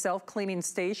sanitizing, self-cleaning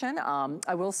station.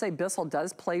 I will say Bissell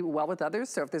does play well with others,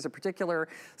 so if there's a particular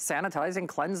sanitizing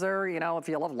cleanser, if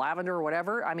you love lavender or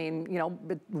whatever,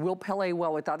 it will play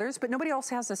well with others, but nobody else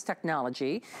has this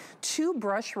technology. 2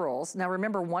 brush rolls. Now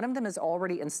remember, one of them is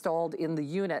already installed in the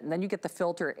unit, and then you get the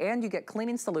filter and you get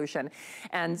cleaning solution.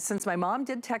 And since my mom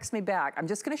did text me back, I'm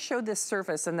just gonna show this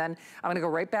surface, and then I'm gonna go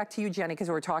right back to you, Jenny, because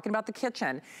we're talking about the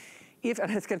kitchen.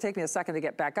 And it's gonna take me a second to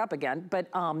get back up again, but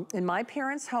in my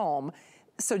parents' home,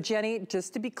 so Jenny,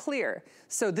 just to be clear,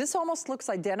 so this almost looks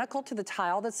identical to the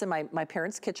tile that's in my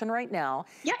parents' kitchen right now.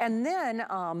 Yep. And then,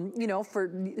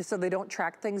 so they don't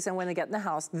track things in when they get in the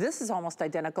house, this is almost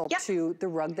identical to the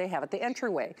rug they have at the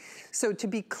entryway. So to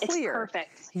be clear, it's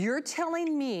perfect. You're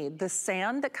telling me the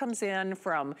sand that comes in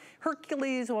from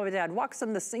Hercules, when my dad walks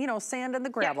in the, sand and the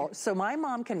gravel, so my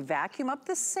mom can vacuum up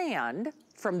the sand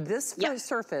from this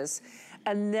surface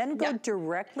and then go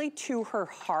directly to her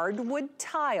hardwood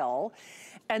tile,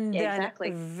 and then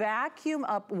vacuum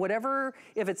up whatever,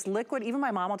 if it's liquid. Even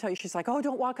my mom will tell you, she's like, oh,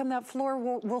 don't walk on that floor,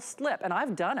 we'll slip. And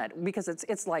I've done it because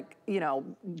it's like, glass.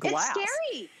 It's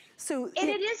scary. So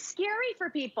it is scary for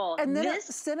people. And then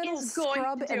it'll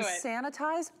scrub and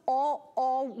sanitize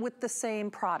all with the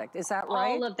same product. Is that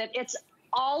right? All of it. It's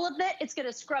all of it. It's going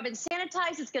to scrub and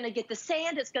sanitize. It's going to get the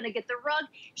sand. It's going to get the rug.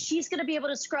 She's going to be able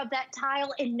to scrub that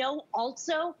tile. And know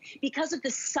also, because of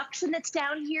the suction that's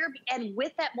down here, and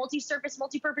with that multi-surface,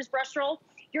 multi-purpose brush roll,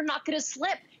 you're not going to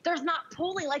slip. There's not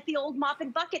pulling like the old mop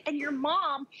and bucket. And your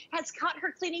mom has cut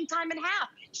her cleaning time in half.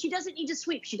 She doesn't need to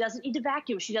sweep. She doesn't need to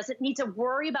vacuum. She doesn't need to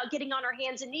worry about getting on her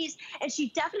hands and knees. And she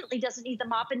definitely doesn't need the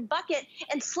mop and bucket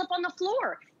and slip on the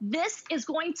floor. This is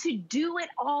going to do it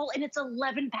all, and it's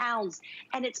 11 pounds.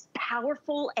 And it's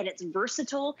powerful, and it's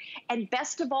versatile. And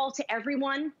best of all, to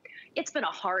everyone, it's been a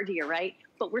hard year, right?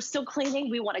 But we're still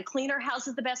cleaning. We want to clean our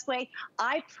houses the best way.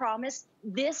 I promise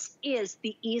this is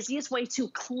the easiest way to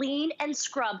clean and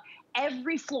scrub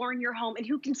every floor in your home. And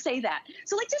who can say that?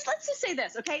 So let's just say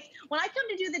this, okay? When I come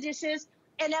to do the dishes,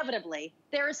 inevitably,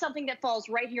 there is something that falls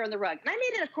right here on the rug. And I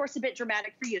made it, of course, a bit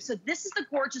dramatic for you. So this is the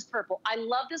gorgeous purple. I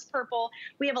love this purple.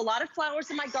 We have a lot of flowers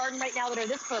in my garden right now that are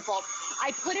this purple.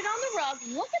 I put it on the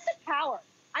rug. Look at the power.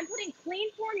 I'm putting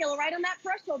clean formula right on that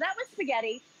brush roll. That was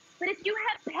spaghetti. But if you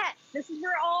have pets, this is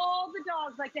where all the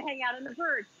dogs like to hang out and the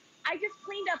birds. I just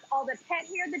cleaned up all the pet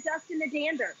hair, the dust, and the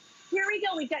dander. Here we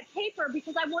go. We've got paper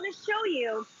because I want to show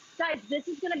you, guys, this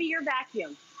is going to be your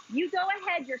vacuum. You go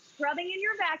ahead. You're scrubbing and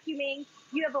you're vacuuming.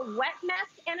 You have a wet mess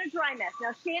and a dry mess.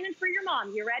 Now, Shannon, for your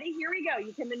mom, you ready? Here we go.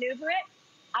 You can maneuver it.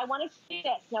 I want to see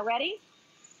this. Now, ready?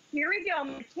 Here we go. I'm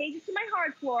going to change it to my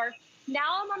hard floor.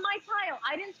 Now I'm on my tile.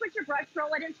 I didn't switch a brush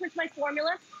roll. I didn't switch my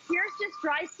formula. Here's just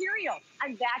dry cereal.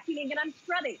 I'm vacuuming and I'm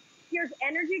scrubbing. Here's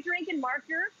energy drink and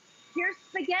marker. Here's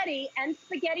spaghetti and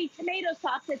spaghetti tomato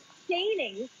sauce that's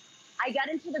staining. I got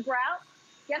into the grout.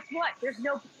 Guess what? There's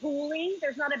no pooling.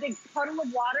 There's not a big puddle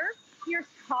of water. Here's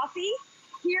coffee.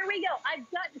 Here we go. I've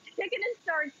got chicken and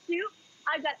starch soup.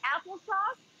 I've got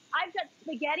applesauce. I've got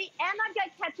spaghetti, and I've got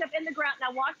ketchup in the grout.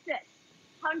 Now watch this.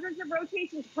 Hundreds of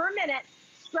rotations per minute,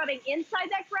 scrubbing inside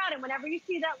that grout. And whenever you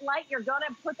see that light, you're going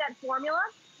to put that formula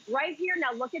right here.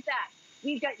 Now look at that.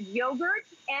 We've got yogurt,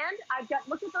 and I've got,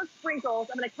 look at those sprinkles.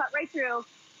 I'm going to cut right through.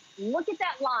 Look at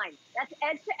that line. That's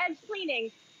edge-to-edge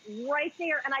cleaning right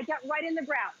there, and I got right in the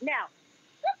grout. Now,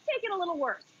 let's take it a little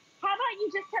worse. How about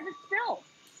you just have a spill?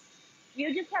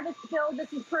 You just have a spill.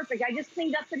 This is perfect. I just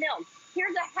cleaned up the milk.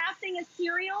 Here's a half thing of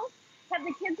cereal. Have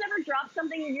the kids ever dropped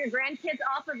something in your grandkids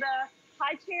off of the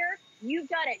high chair? You've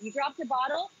got it. You dropped a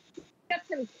bottle. You've got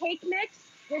some cake mix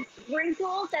with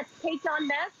sprinkles that's caked on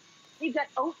mess. You've got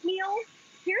oatmeal.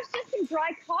 Here's just some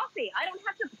dry coffee. I don't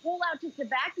have to pull out just a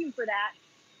vacuum for that.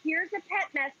 Here's a pet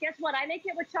mess. Guess what? I make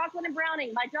it with chocolate and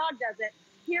browning. My dog does it.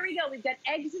 Here we go. We've got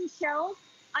eggs and shells.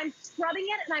 I'm scrubbing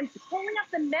it, and I'm pulling up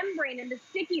the membrane in the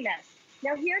sticky mess.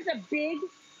 Now, here's a big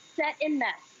set in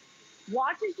mess.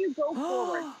 Watch as you go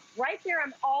forward. Right there,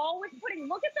 I'm always putting,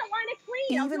 look at that line of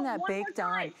clean. Even that baked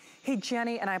on. Hey,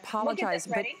 Jenny, and I apologize,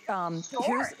 but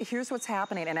here's what's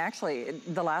happening. And actually,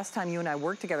 the last time you and I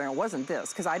worked together, and it wasn't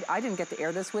this, because I didn't get to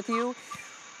air this with you.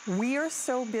 We are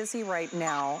so busy right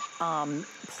now.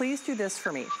 Please do this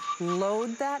for me.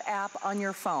 Load that app on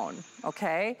your phone,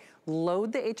 okay?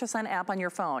 Load the HSN app on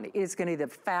your phone. It's gonna be the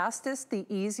fastest, the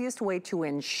easiest way to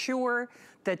ensure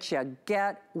that you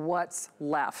get what's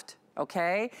left.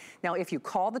 Okay? Now, if you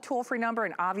call the toll-free number,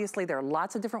 and obviously there are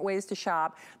lots of different ways to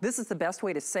shop, this is the best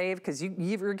way to save because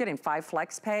you're getting 5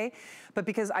 flex pay. But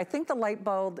because I think the light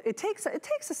bulb, it takes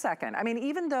a second. I mean,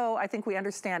 even though I think we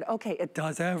understand, okay, it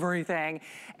does everything,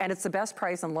 and it's the best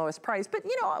price and lowest price. But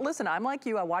you know, listen, I'm like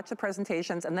you, I watch the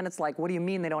presentations, and then it's like, what do you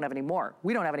mean they don't have any more?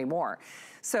 We don't have any more.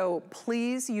 So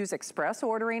please use express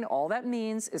ordering. All that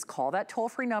means is call that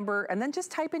toll-free number and then just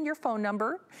type in your phone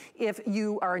number. If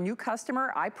you are a new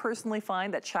customer, I personally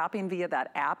find that shopping via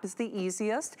that app is the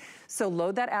easiest. So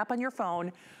load that app on your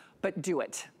phone, but do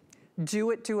it.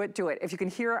 Do it, do it, do it. If you can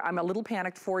hear, I'm a little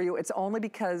panicked for you. It's only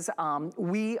because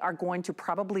we are going to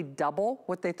probably double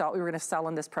what they thought we were gonna sell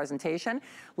in this presentation.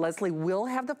 Leslie will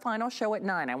have the final show at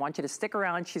 9. I want you to stick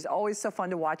around. She's always so fun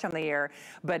to watch on the air.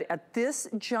 But at this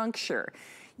juncture,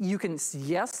 you can,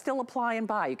 yes, still apply and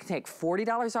buy. You can take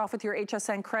 $40 off with your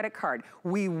HSN credit card.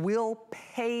 We will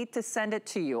pay to send it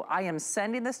to you. I am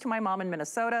sending this to my mom in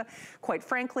Minnesota. Quite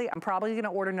frankly, I'm probably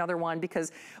gonna order another one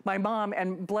because my mom,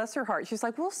 and bless her heart, she's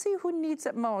like, we'll see who needs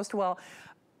it most. Well,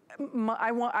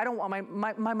 my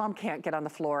mom can't get on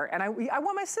the floor, and I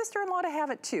want my sister-in-law to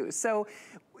have it too. So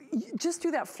just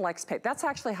do that flex pay. That's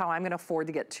actually how I'm gonna afford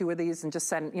to get 2 of these and just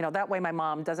send, you know, that way my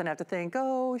mom doesn't have to think,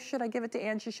 oh, should I give it to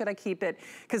Angie? Should I keep it?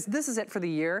 Because this is it for the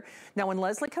year. Now, when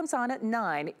Leslie comes on at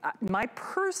 9, my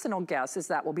personal guess is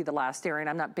that will be the last airing.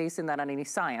 I'm not basing that on any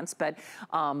science, but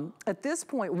at this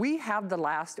point, we have the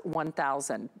last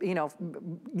 1,000, you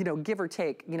know, give or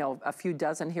take, you know, a few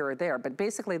dozen here or there, but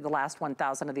basically the last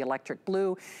 1,000 of the electric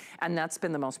blue, and that's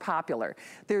been the most popular.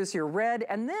 There's your red,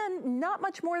 and then not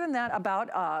much more than that, about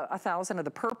 1,000 of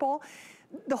the purple.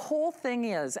 The whole thing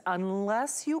is,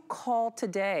 unless you call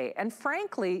today, and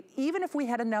frankly, even if we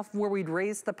had enough where we'd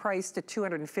raise the price to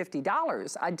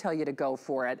 $250, I'd tell you to go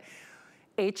for it.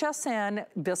 HSN,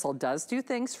 Bissell does do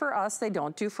things for us they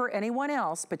don't do for anyone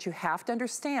else, but you have to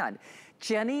understand,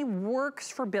 Jenny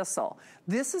works for Bissell.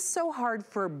 This is so hard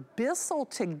for Bissell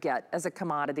to get as a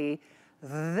commodity.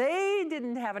 They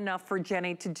didn't have enough for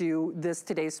Jenny to do this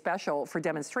today's special for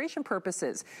demonstration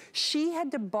purposes. She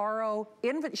had to borrow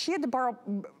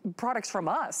products from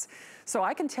us. So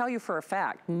I can tell you for a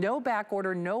fact, no back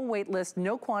order, no wait list,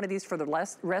 no quantities for the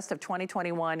rest of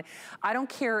 2021. I don't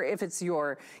care if it's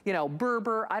your, you know,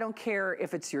 Berber. I don't care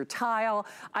if it's your tile.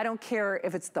 I don't care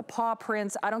if it's the paw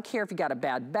prints. I don't care if you got a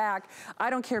bad back. I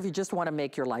don't care if you just want to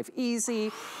make your life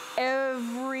easy.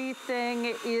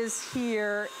 Everything is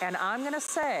here, and I'm gonna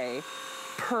say,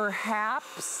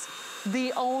 perhaps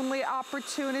the only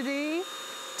opportunity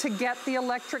to get the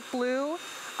electric blue.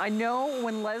 I know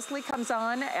when Leslie comes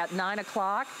on at 9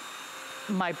 o'clock,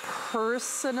 my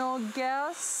personal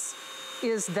guess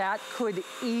is that could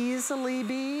easily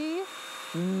be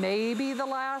maybe the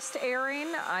last airing.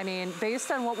 I mean,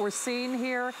 based on what we're seeing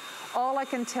here, all I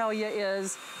can tell you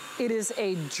is it is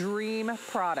a dream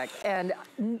product, and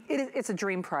it's a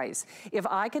dream price. If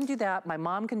I can do that, my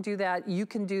mom can do that, you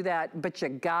can do that, but you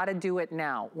gotta do it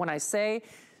now. When I say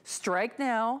strike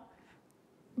now,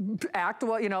 act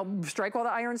well, you know, strike while the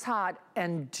iron's hot,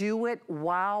 and do it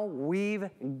while we've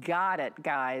got it,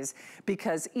 guys.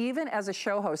 Because even as a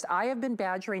show host, I have been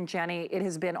badgering Jenny. It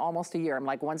has been almost a year. I'm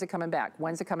like, when's it coming back?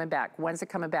 When's it coming back? When's it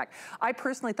coming back? I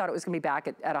personally thought it was gonna be back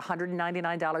at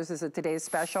 $199 as a today's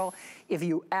special. If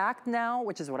you act now,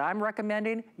 which is what I'm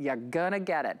recommending, you're gonna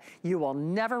get it. You will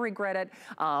never regret it.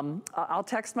 I'll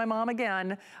text my mom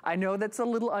again. I know that's a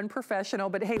little unprofessional,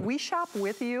 but hey, we shop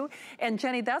with you. And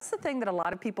Jenny, that's the thing that a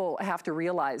lot of people have to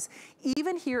realize.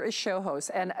 Even here as show hosts,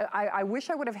 and I wish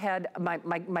I would have had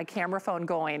my camera phone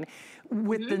going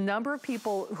with the number of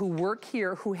people who work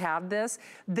here who have this.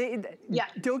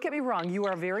 Don't get me wrong, you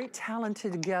are a very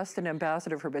talented guest and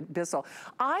ambassador for Bissell.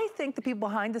 I think the people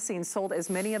behind the scenes sold as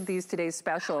many of these today's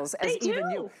specials as even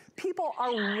you. People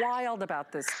are wild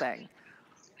about this thing.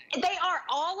 They are.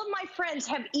 All of my friends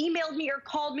have emailed me or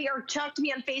called me or talked to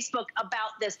me on Facebook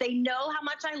about this. They know how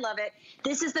much I love it.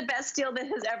 This is the best deal that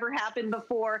has ever happened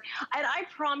before. And I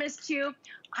promise you,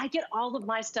 I get all of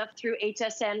my stuff through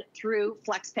HSN through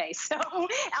FlexPay. So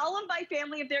all of my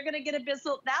family, if they're going to get a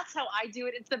Bissell, that's how I do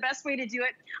it. It's the best way to do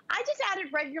it. I just added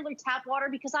regular tap water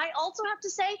because I also have to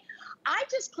say, I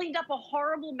just cleaned up a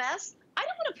horrible mess I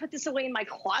don't want to put this away in my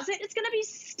closet. It's going to be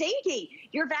stinky.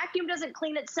 Your vacuum doesn't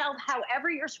clean itself. However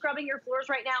you're scrubbing your floors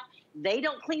right now, they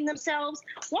don't clean themselves.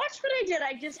 Watch what I did.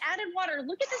 I just added water.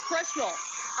 Look at this brush roll.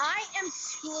 I am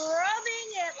scrubbing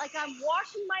it like I'm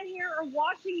washing my hair or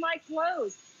washing my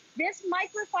clothes. This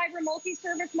microfiber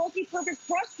multi-service, multi-purpose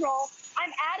brush roll,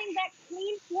 I'm adding that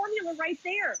clean formula right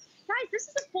there. Guys, this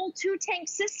is a full 2-tank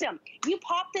system. You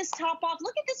pop this top off.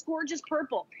 Look at this gorgeous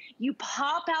purple. You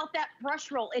pop out that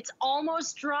brush roll. It's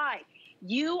almost dry.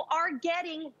 You are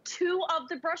getting 2 of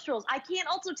the brush rolls. I can't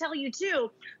also tell you too,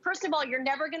 first of all, you're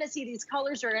never gonna see these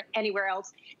colors or anywhere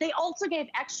else. They also gave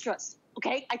extras.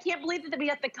 Okay, I can't believe that we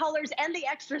got the colors and the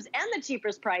extras and the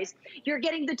cheapest price. You're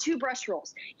getting the 2 brush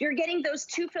rolls. You're getting those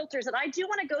 2 filters. And I do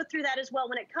want to go through that as well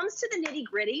when it comes to the nitty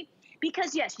gritty,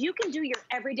 because yes, you can do your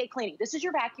everyday cleaning. This is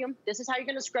your vacuum. This is how you're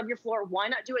going to scrub your floor. Why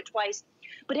not do it twice?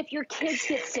 But if your kids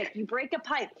get sick, you break a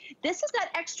pipe, this is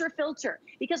that extra filter.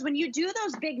 Because when you do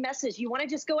those big messes, you want to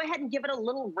just go ahead and give it a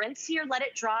little rinse here, let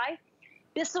it dry.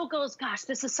 Bissell goes, gosh,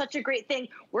 this is such a great thing.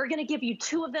 We're going to give you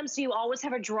 2 of them so you always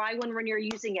have a dry one when you're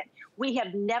using it. We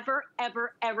have never,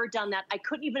 ever, ever done that. I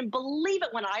couldn't even believe it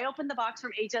when I opened the box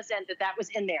from HSN that was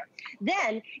in there.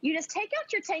 Then you just take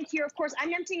out your tank here. Of course,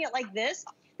 I'm emptying it like this.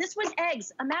 This was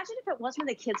eggs. Imagine if it was when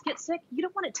the kids get sick. You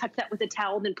don't want to touch that with a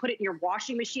towel, then put it in your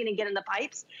washing machine and get in the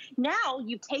pipes. Now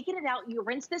you've taken it out, you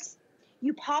rinse this,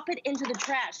 you pop it into the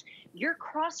trash. Your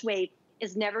Crosswave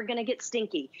is never going to get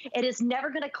stinky. It is never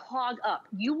going to clog up.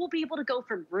 You will be able to go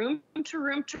from room to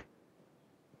room to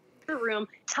room,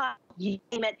 top, you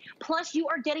name it. Plus, you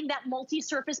are getting that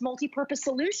multi-surface, multi-purpose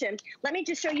solution. Let me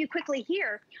just show you quickly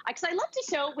here, because I love to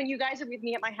show when you guys are with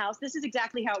me at my house, this is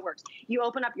exactly how it works. You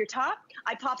open up your top,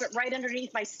 I pop it right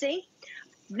underneath my sink.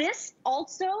 This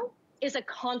also is a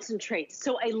concentrate,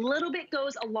 so a little bit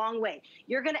goes a long way.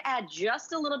 You're gonna add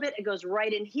just a little bit, it goes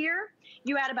right in here.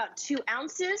 You add about 2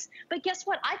 ounces, but guess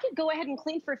what? I could go ahead and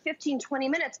clean for 15, 20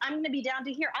 minutes. I'm gonna be down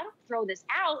to here. I don't throw this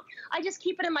out. I just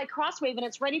keep it in my Crosswave and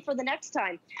it's ready for the next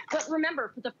time. But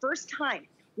remember, for the first time,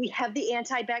 we have the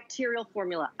antibacterial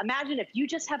formula. Imagine if you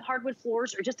just have hardwood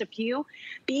floors or just a few,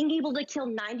 being able to kill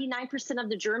 99% of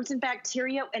the germs and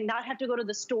bacteria and not have to go to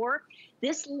the store.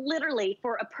 This literally,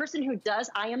 for a person who does,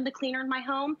 I am the cleaner in my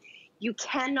home, you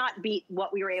cannot beat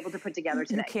what we were able to put together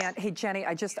today. You can't. Hey, Jenny,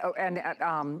 I just,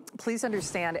 please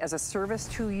understand, as a service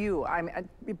to you,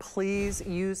 please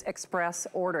use express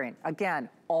ordering. Again,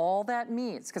 all that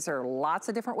means, because there are lots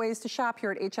of different ways to shop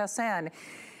here at HSN,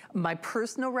 my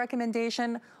personal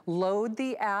recommendation, load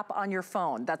the app on your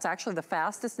phone. That's actually the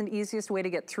fastest and easiest way to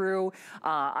get through.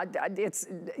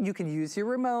 You can use your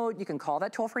remote, you can call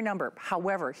that toll-free number.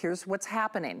 However, here's what's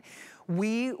happening.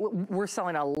 We're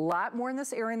selling a lot more in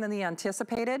this area than the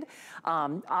anticipated.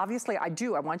 Obviously, I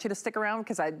want you to stick around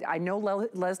because I know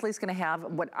Leslie's gonna have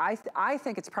what I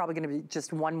think it's probably gonna be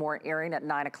just one more airing at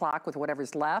 9 o'clock with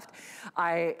whatever's left.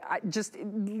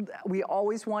 We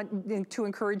always want to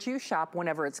encourage you, shop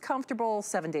whenever it's comfortable,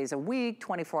 7 days a week,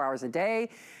 24 hours a day.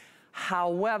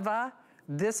 However,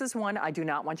 this is one I do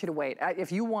not want you to wait.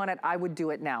 If you want it, I would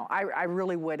do it now. I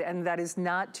really would, and that is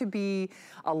not to be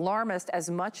alarmist as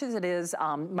much as it is.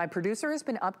 My producer has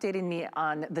been updating me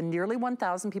on the nearly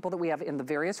 1,000 people that we have in the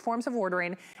various forms of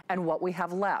ordering and what we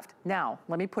have left. Now,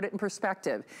 let me put it in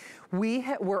perspective.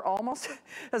 We're almost,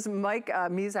 as Mike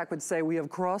Mizak would say, we have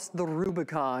crossed the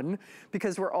Rubicon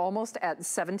because we're almost at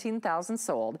 17,000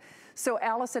 sold. So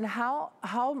Allison,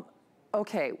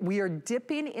 okay, we are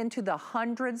dipping into the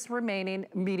hundreds remaining,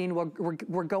 meaning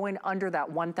we're going under that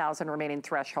 1,000 remaining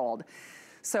threshold.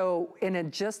 So in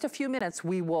just a few minutes,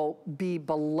 we will be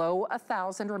below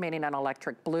 1,000 remaining on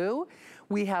electric blue.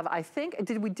 We have, I think,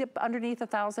 did we dip underneath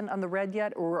 1,000 on the red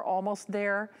yet, or we're almost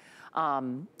there?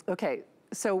 Okay,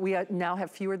 so we now have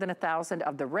fewer than 1,000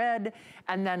 of the red,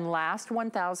 and then last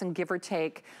 1,000, give or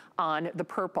take, on the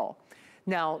purple.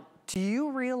 Now, do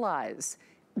you realize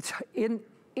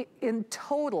in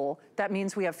total, that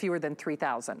means we have fewer than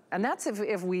 3,000. And that's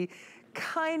if we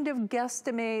kind of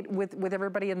guesstimate with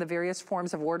everybody in the various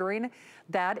forms of ordering,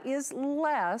 that is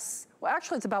less, well,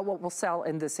 actually it's about what we'll sell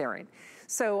in this airing.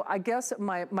 So I guess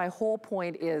my whole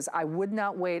point is I would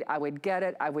not wait, I would get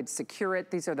it, I would secure it.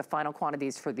 These are the final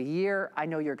quantities for the year. I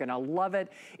know you're gonna love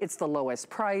it. It's the lowest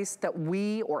price that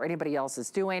we or anybody else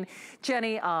is doing.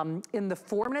 Jenny, in the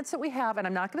 4 minutes that we have, and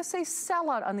I'm not gonna say sell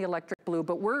out on the electric blue,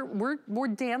 but we're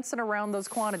dancing around those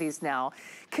quantities now.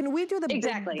 Can we do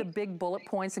the big bullet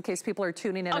points in case people are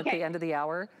tuning in at the end of the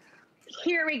hour?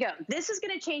 Here we go. This is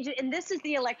going to change it, and this is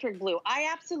the electric blue. I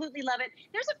absolutely love it.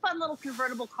 There's a fun little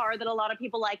convertible car that a lot of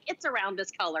people like. It's around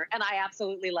this color, and I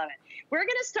absolutely love it. We're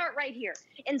going to start right here.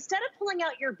 Instead of pulling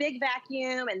out your big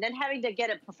vacuum and then having to get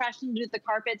a professional to do the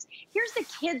carpets, here's the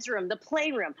kids' room, the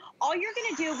playroom. All you're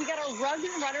going to do, we got our rug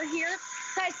and runner here.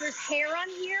 Guys, there's hair on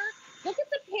here. Look at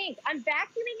the pink. I'm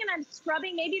vacuuming and I'm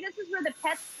scrubbing. Maybe this is where the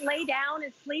pets lay down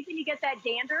and sleep and you get that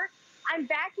dander. I'm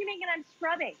vacuuming and I'm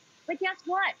scrubbing. But guess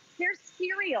what? There's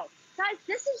cereal. Guys,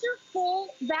 this is your full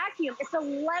vacuum. It's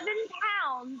 11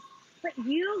 pounds, but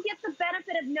you get the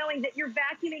benefit of knowing that you're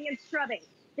vacuuming and scrubbing.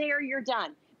 There, you're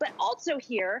done. But also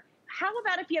here, how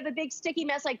about if you have a big sticky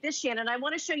mess like this, Shannon? I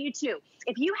want to show you too.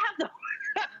 If you have the...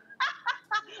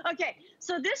 Okay,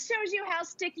 so this shows you how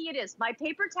sticky it is. My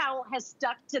paper towel has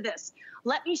stuck to this.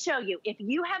 Let me show you. If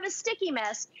you have a sticky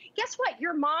mess, guess what?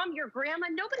 Your mom, your grandma,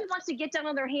 nobody wants to get down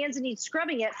on their hands and need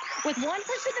scrubbing it. With one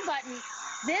push of the button,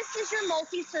 this is your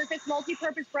multi-surface,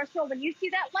 multi-purpose brush roll. When you see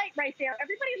that light right there,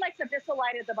 everybody likes a Bissell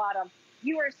light at the bottom.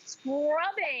 You are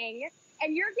scrubbing,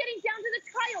 and you're getting down to the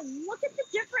tile. Look at the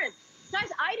difference. Guys,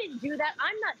 I didn't do that.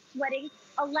 I'm not sweating.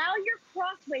 Allow your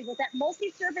crossway with that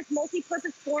multi-surface,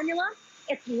 multi-purpose formula.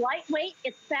 It's lightweight,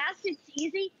 it's fast, it's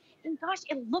easy, and gosh,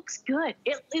 it looks good.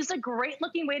 It is a great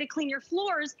looking way to clean your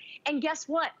floors, and guess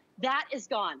what? That is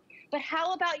gone. But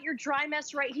how about your dry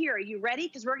mess right here? Are you ready?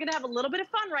 Because we're gonna have a little bit of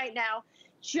fun right now.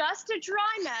 Just a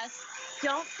dry mess.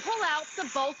 Don't pull out the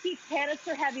bulky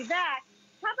canister heavy vac.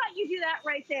 How about you do that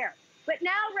right there? But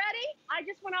now, ready? I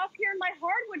just went off here in my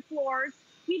hardwood floors.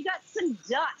 We've got some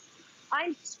dust.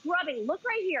 I'm scrubbing. Look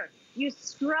right here. You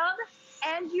scrub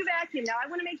and you vacuum. Now, I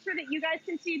want to make sure that you guys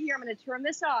can see it here. I'm going to turn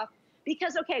this off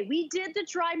because, okay, we did the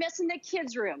dry mess in the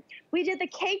kids' room. We did the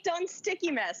caked on sticky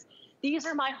mess. These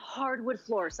are my hardwood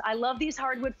floors. I love these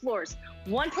hardwood floors.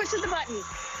 One push of the button.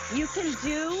 You can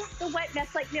do the wet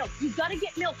mess like milk. You got to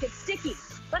get milk. It's sticky.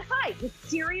 But hi, with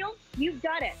cereal, you've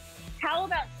got it. How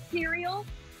about cereal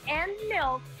and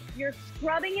milk? You're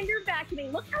scrubbing and you're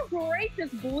vacuuming. Look how great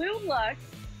this blue looks.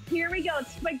 Here we go.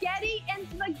 It's spaghetti and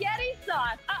spaghetti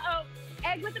sauce. Uh-oh.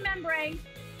 Egg with a membrane,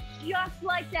 just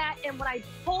like that. And when I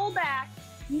pull back,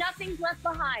 nothing's left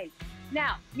behind.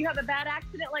 Now, you have a bad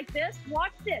accident like this,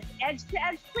 watch this,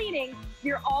 edge-to-edge cleaning.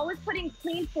 You're always putting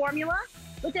clean formula,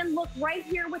 but then look right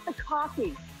here with the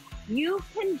coffee. You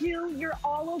can do your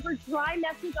all-over dry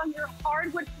messes on your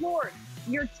hardwood floors,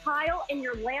 your tile and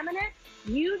your laminate.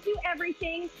 You do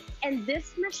everything, and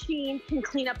this machine can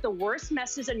clean up the worst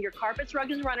messes on your carpets,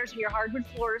 rugs, and runners, and your hardwood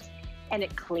floors, and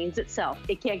it cleans itself.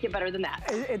 It can't get better than that.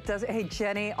 It does. Hey,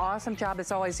 Jenny, awesome job as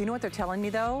always. You know what they're telling me,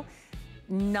 though?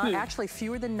 Not actually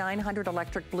fewer than 900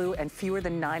 electric blue and fewer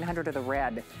than 900 of the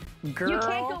red. Girl, you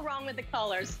can't go wrong with the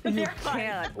colors. You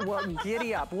can't. Well,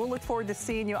 giddy up. We'll look forward to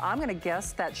seeing you. I'm going to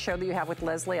guess that show that you have with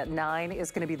Leslie at 9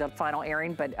 is going to be the final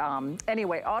airing. But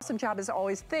anyway, awesome job as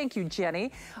always. Thank you,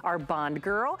 Jenny, our Bond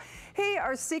girl. Hey,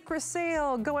 our secret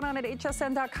sale going on at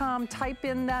hsn.com. Type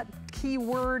in that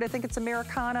keyword. I think it's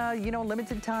Americana. You know,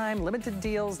 limited time, limited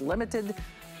deals, limited.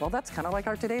 Well, that's kind of like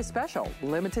our today's special.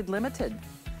 Limited, limited.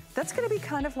 That's going to be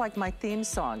kind of like my theme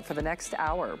song for the next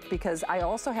hour, because I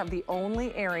also have the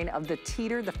only airing of the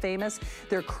Teeter, the famous,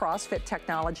 their CrossFit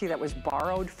technology that was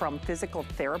borrowed from physical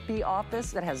therapy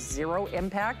office that has zero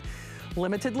impact.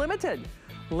 Limited, limited.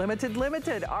 Limited,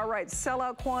 limited. All right,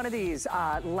 sellout quantities.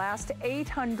 Last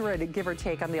 800, give or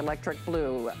take, on the electric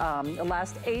blue.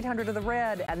 Last 800 of the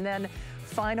red, and then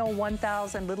final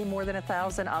 1,000, little more than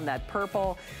 1,000 on that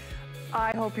purple.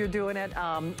 I hope you're doing it.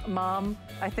 Mom,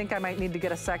 I think I might need to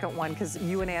get a second one, because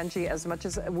you and Angie, as much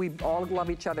as we all love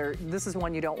each other, this is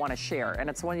one you don't want to share, and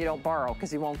it's one you don't borrow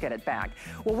because you won't get it back.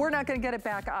 Well, we're not going to get it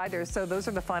back either, so those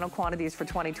are the final quantities for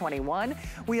 2021.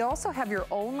 We also have your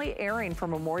only airing for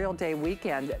Memorial Day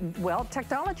weekend. Well,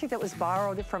 technology that was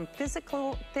borrowed from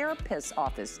physical therapist's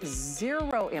office,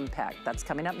 zero impact. That's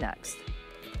coming up next.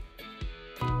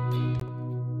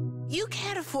 You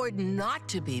can't afford not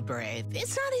to be brave.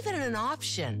 It's not even an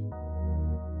option.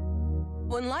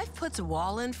 When life puts a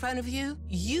wall in front of you,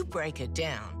 you break it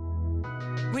down.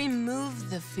 Remove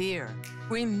the fear.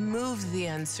 Remove the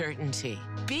uncertainty.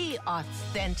 Be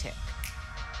authentic.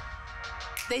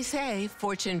 They say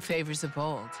fortune favors the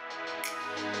bold.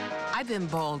 I've been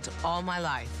bold all my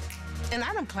life, and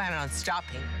I don't plan on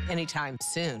stopping anytime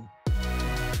soon.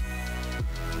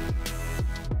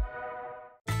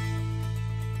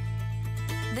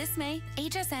 This May,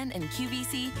 HSN and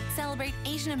QVC celebrate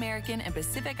Asian American and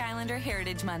Pacific Islander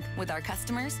Heritage Month with our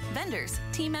customers, vendors,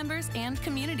 team members, and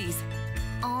communities.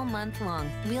 All month long,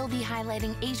 we'll be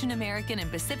highlighting Asian American and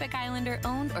Pacific Islander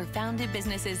owned or founded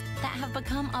businesses that have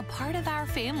become a part of our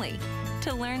family.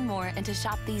 To learn more and to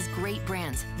shop these great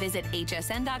brands, visit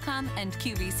hsn.com and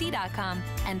qvc.com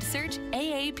and search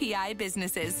AAPI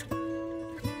businesses.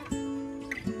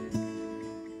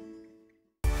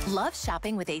 Love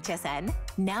shopping with HSN?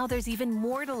 Now there's even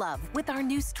more to love with our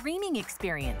new streaming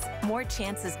experience. More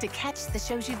chances to catch the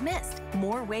shows you've missed.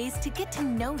 More ways to get to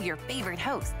know your favorite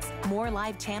hosts. More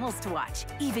live channels to watch,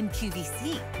 even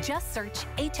QVC. Just search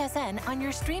HSN on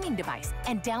your streaming device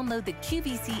and download the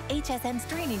QVC HSN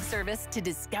streaming service to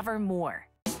discover more.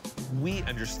 We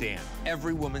understand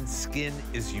every woman's skin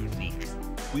is unique.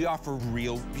 We offer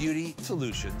real beauty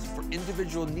solutions for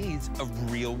individual needs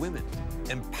of real women,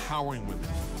 empowering women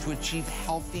to achieve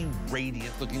healthy,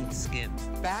 radiant-looking skin.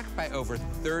 Backed by over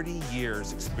 30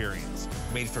 years' experience,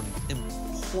 made from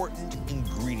important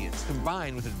ingredients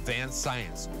combined with advanced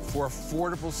science for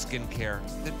affordable skincare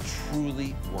that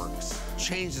truly works.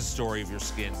 Change the story of your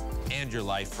skin and your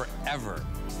life forever.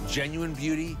 Genuine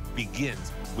beauty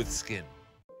begins with skin.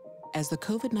 As the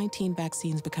COVID-19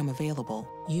 vaccines become available,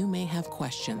 you may have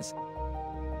questions.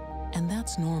 And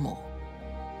that's normal.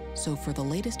 So for the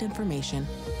latest information,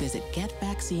 visit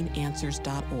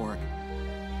getvaccineanswers.org.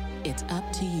 It's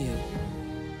up to you.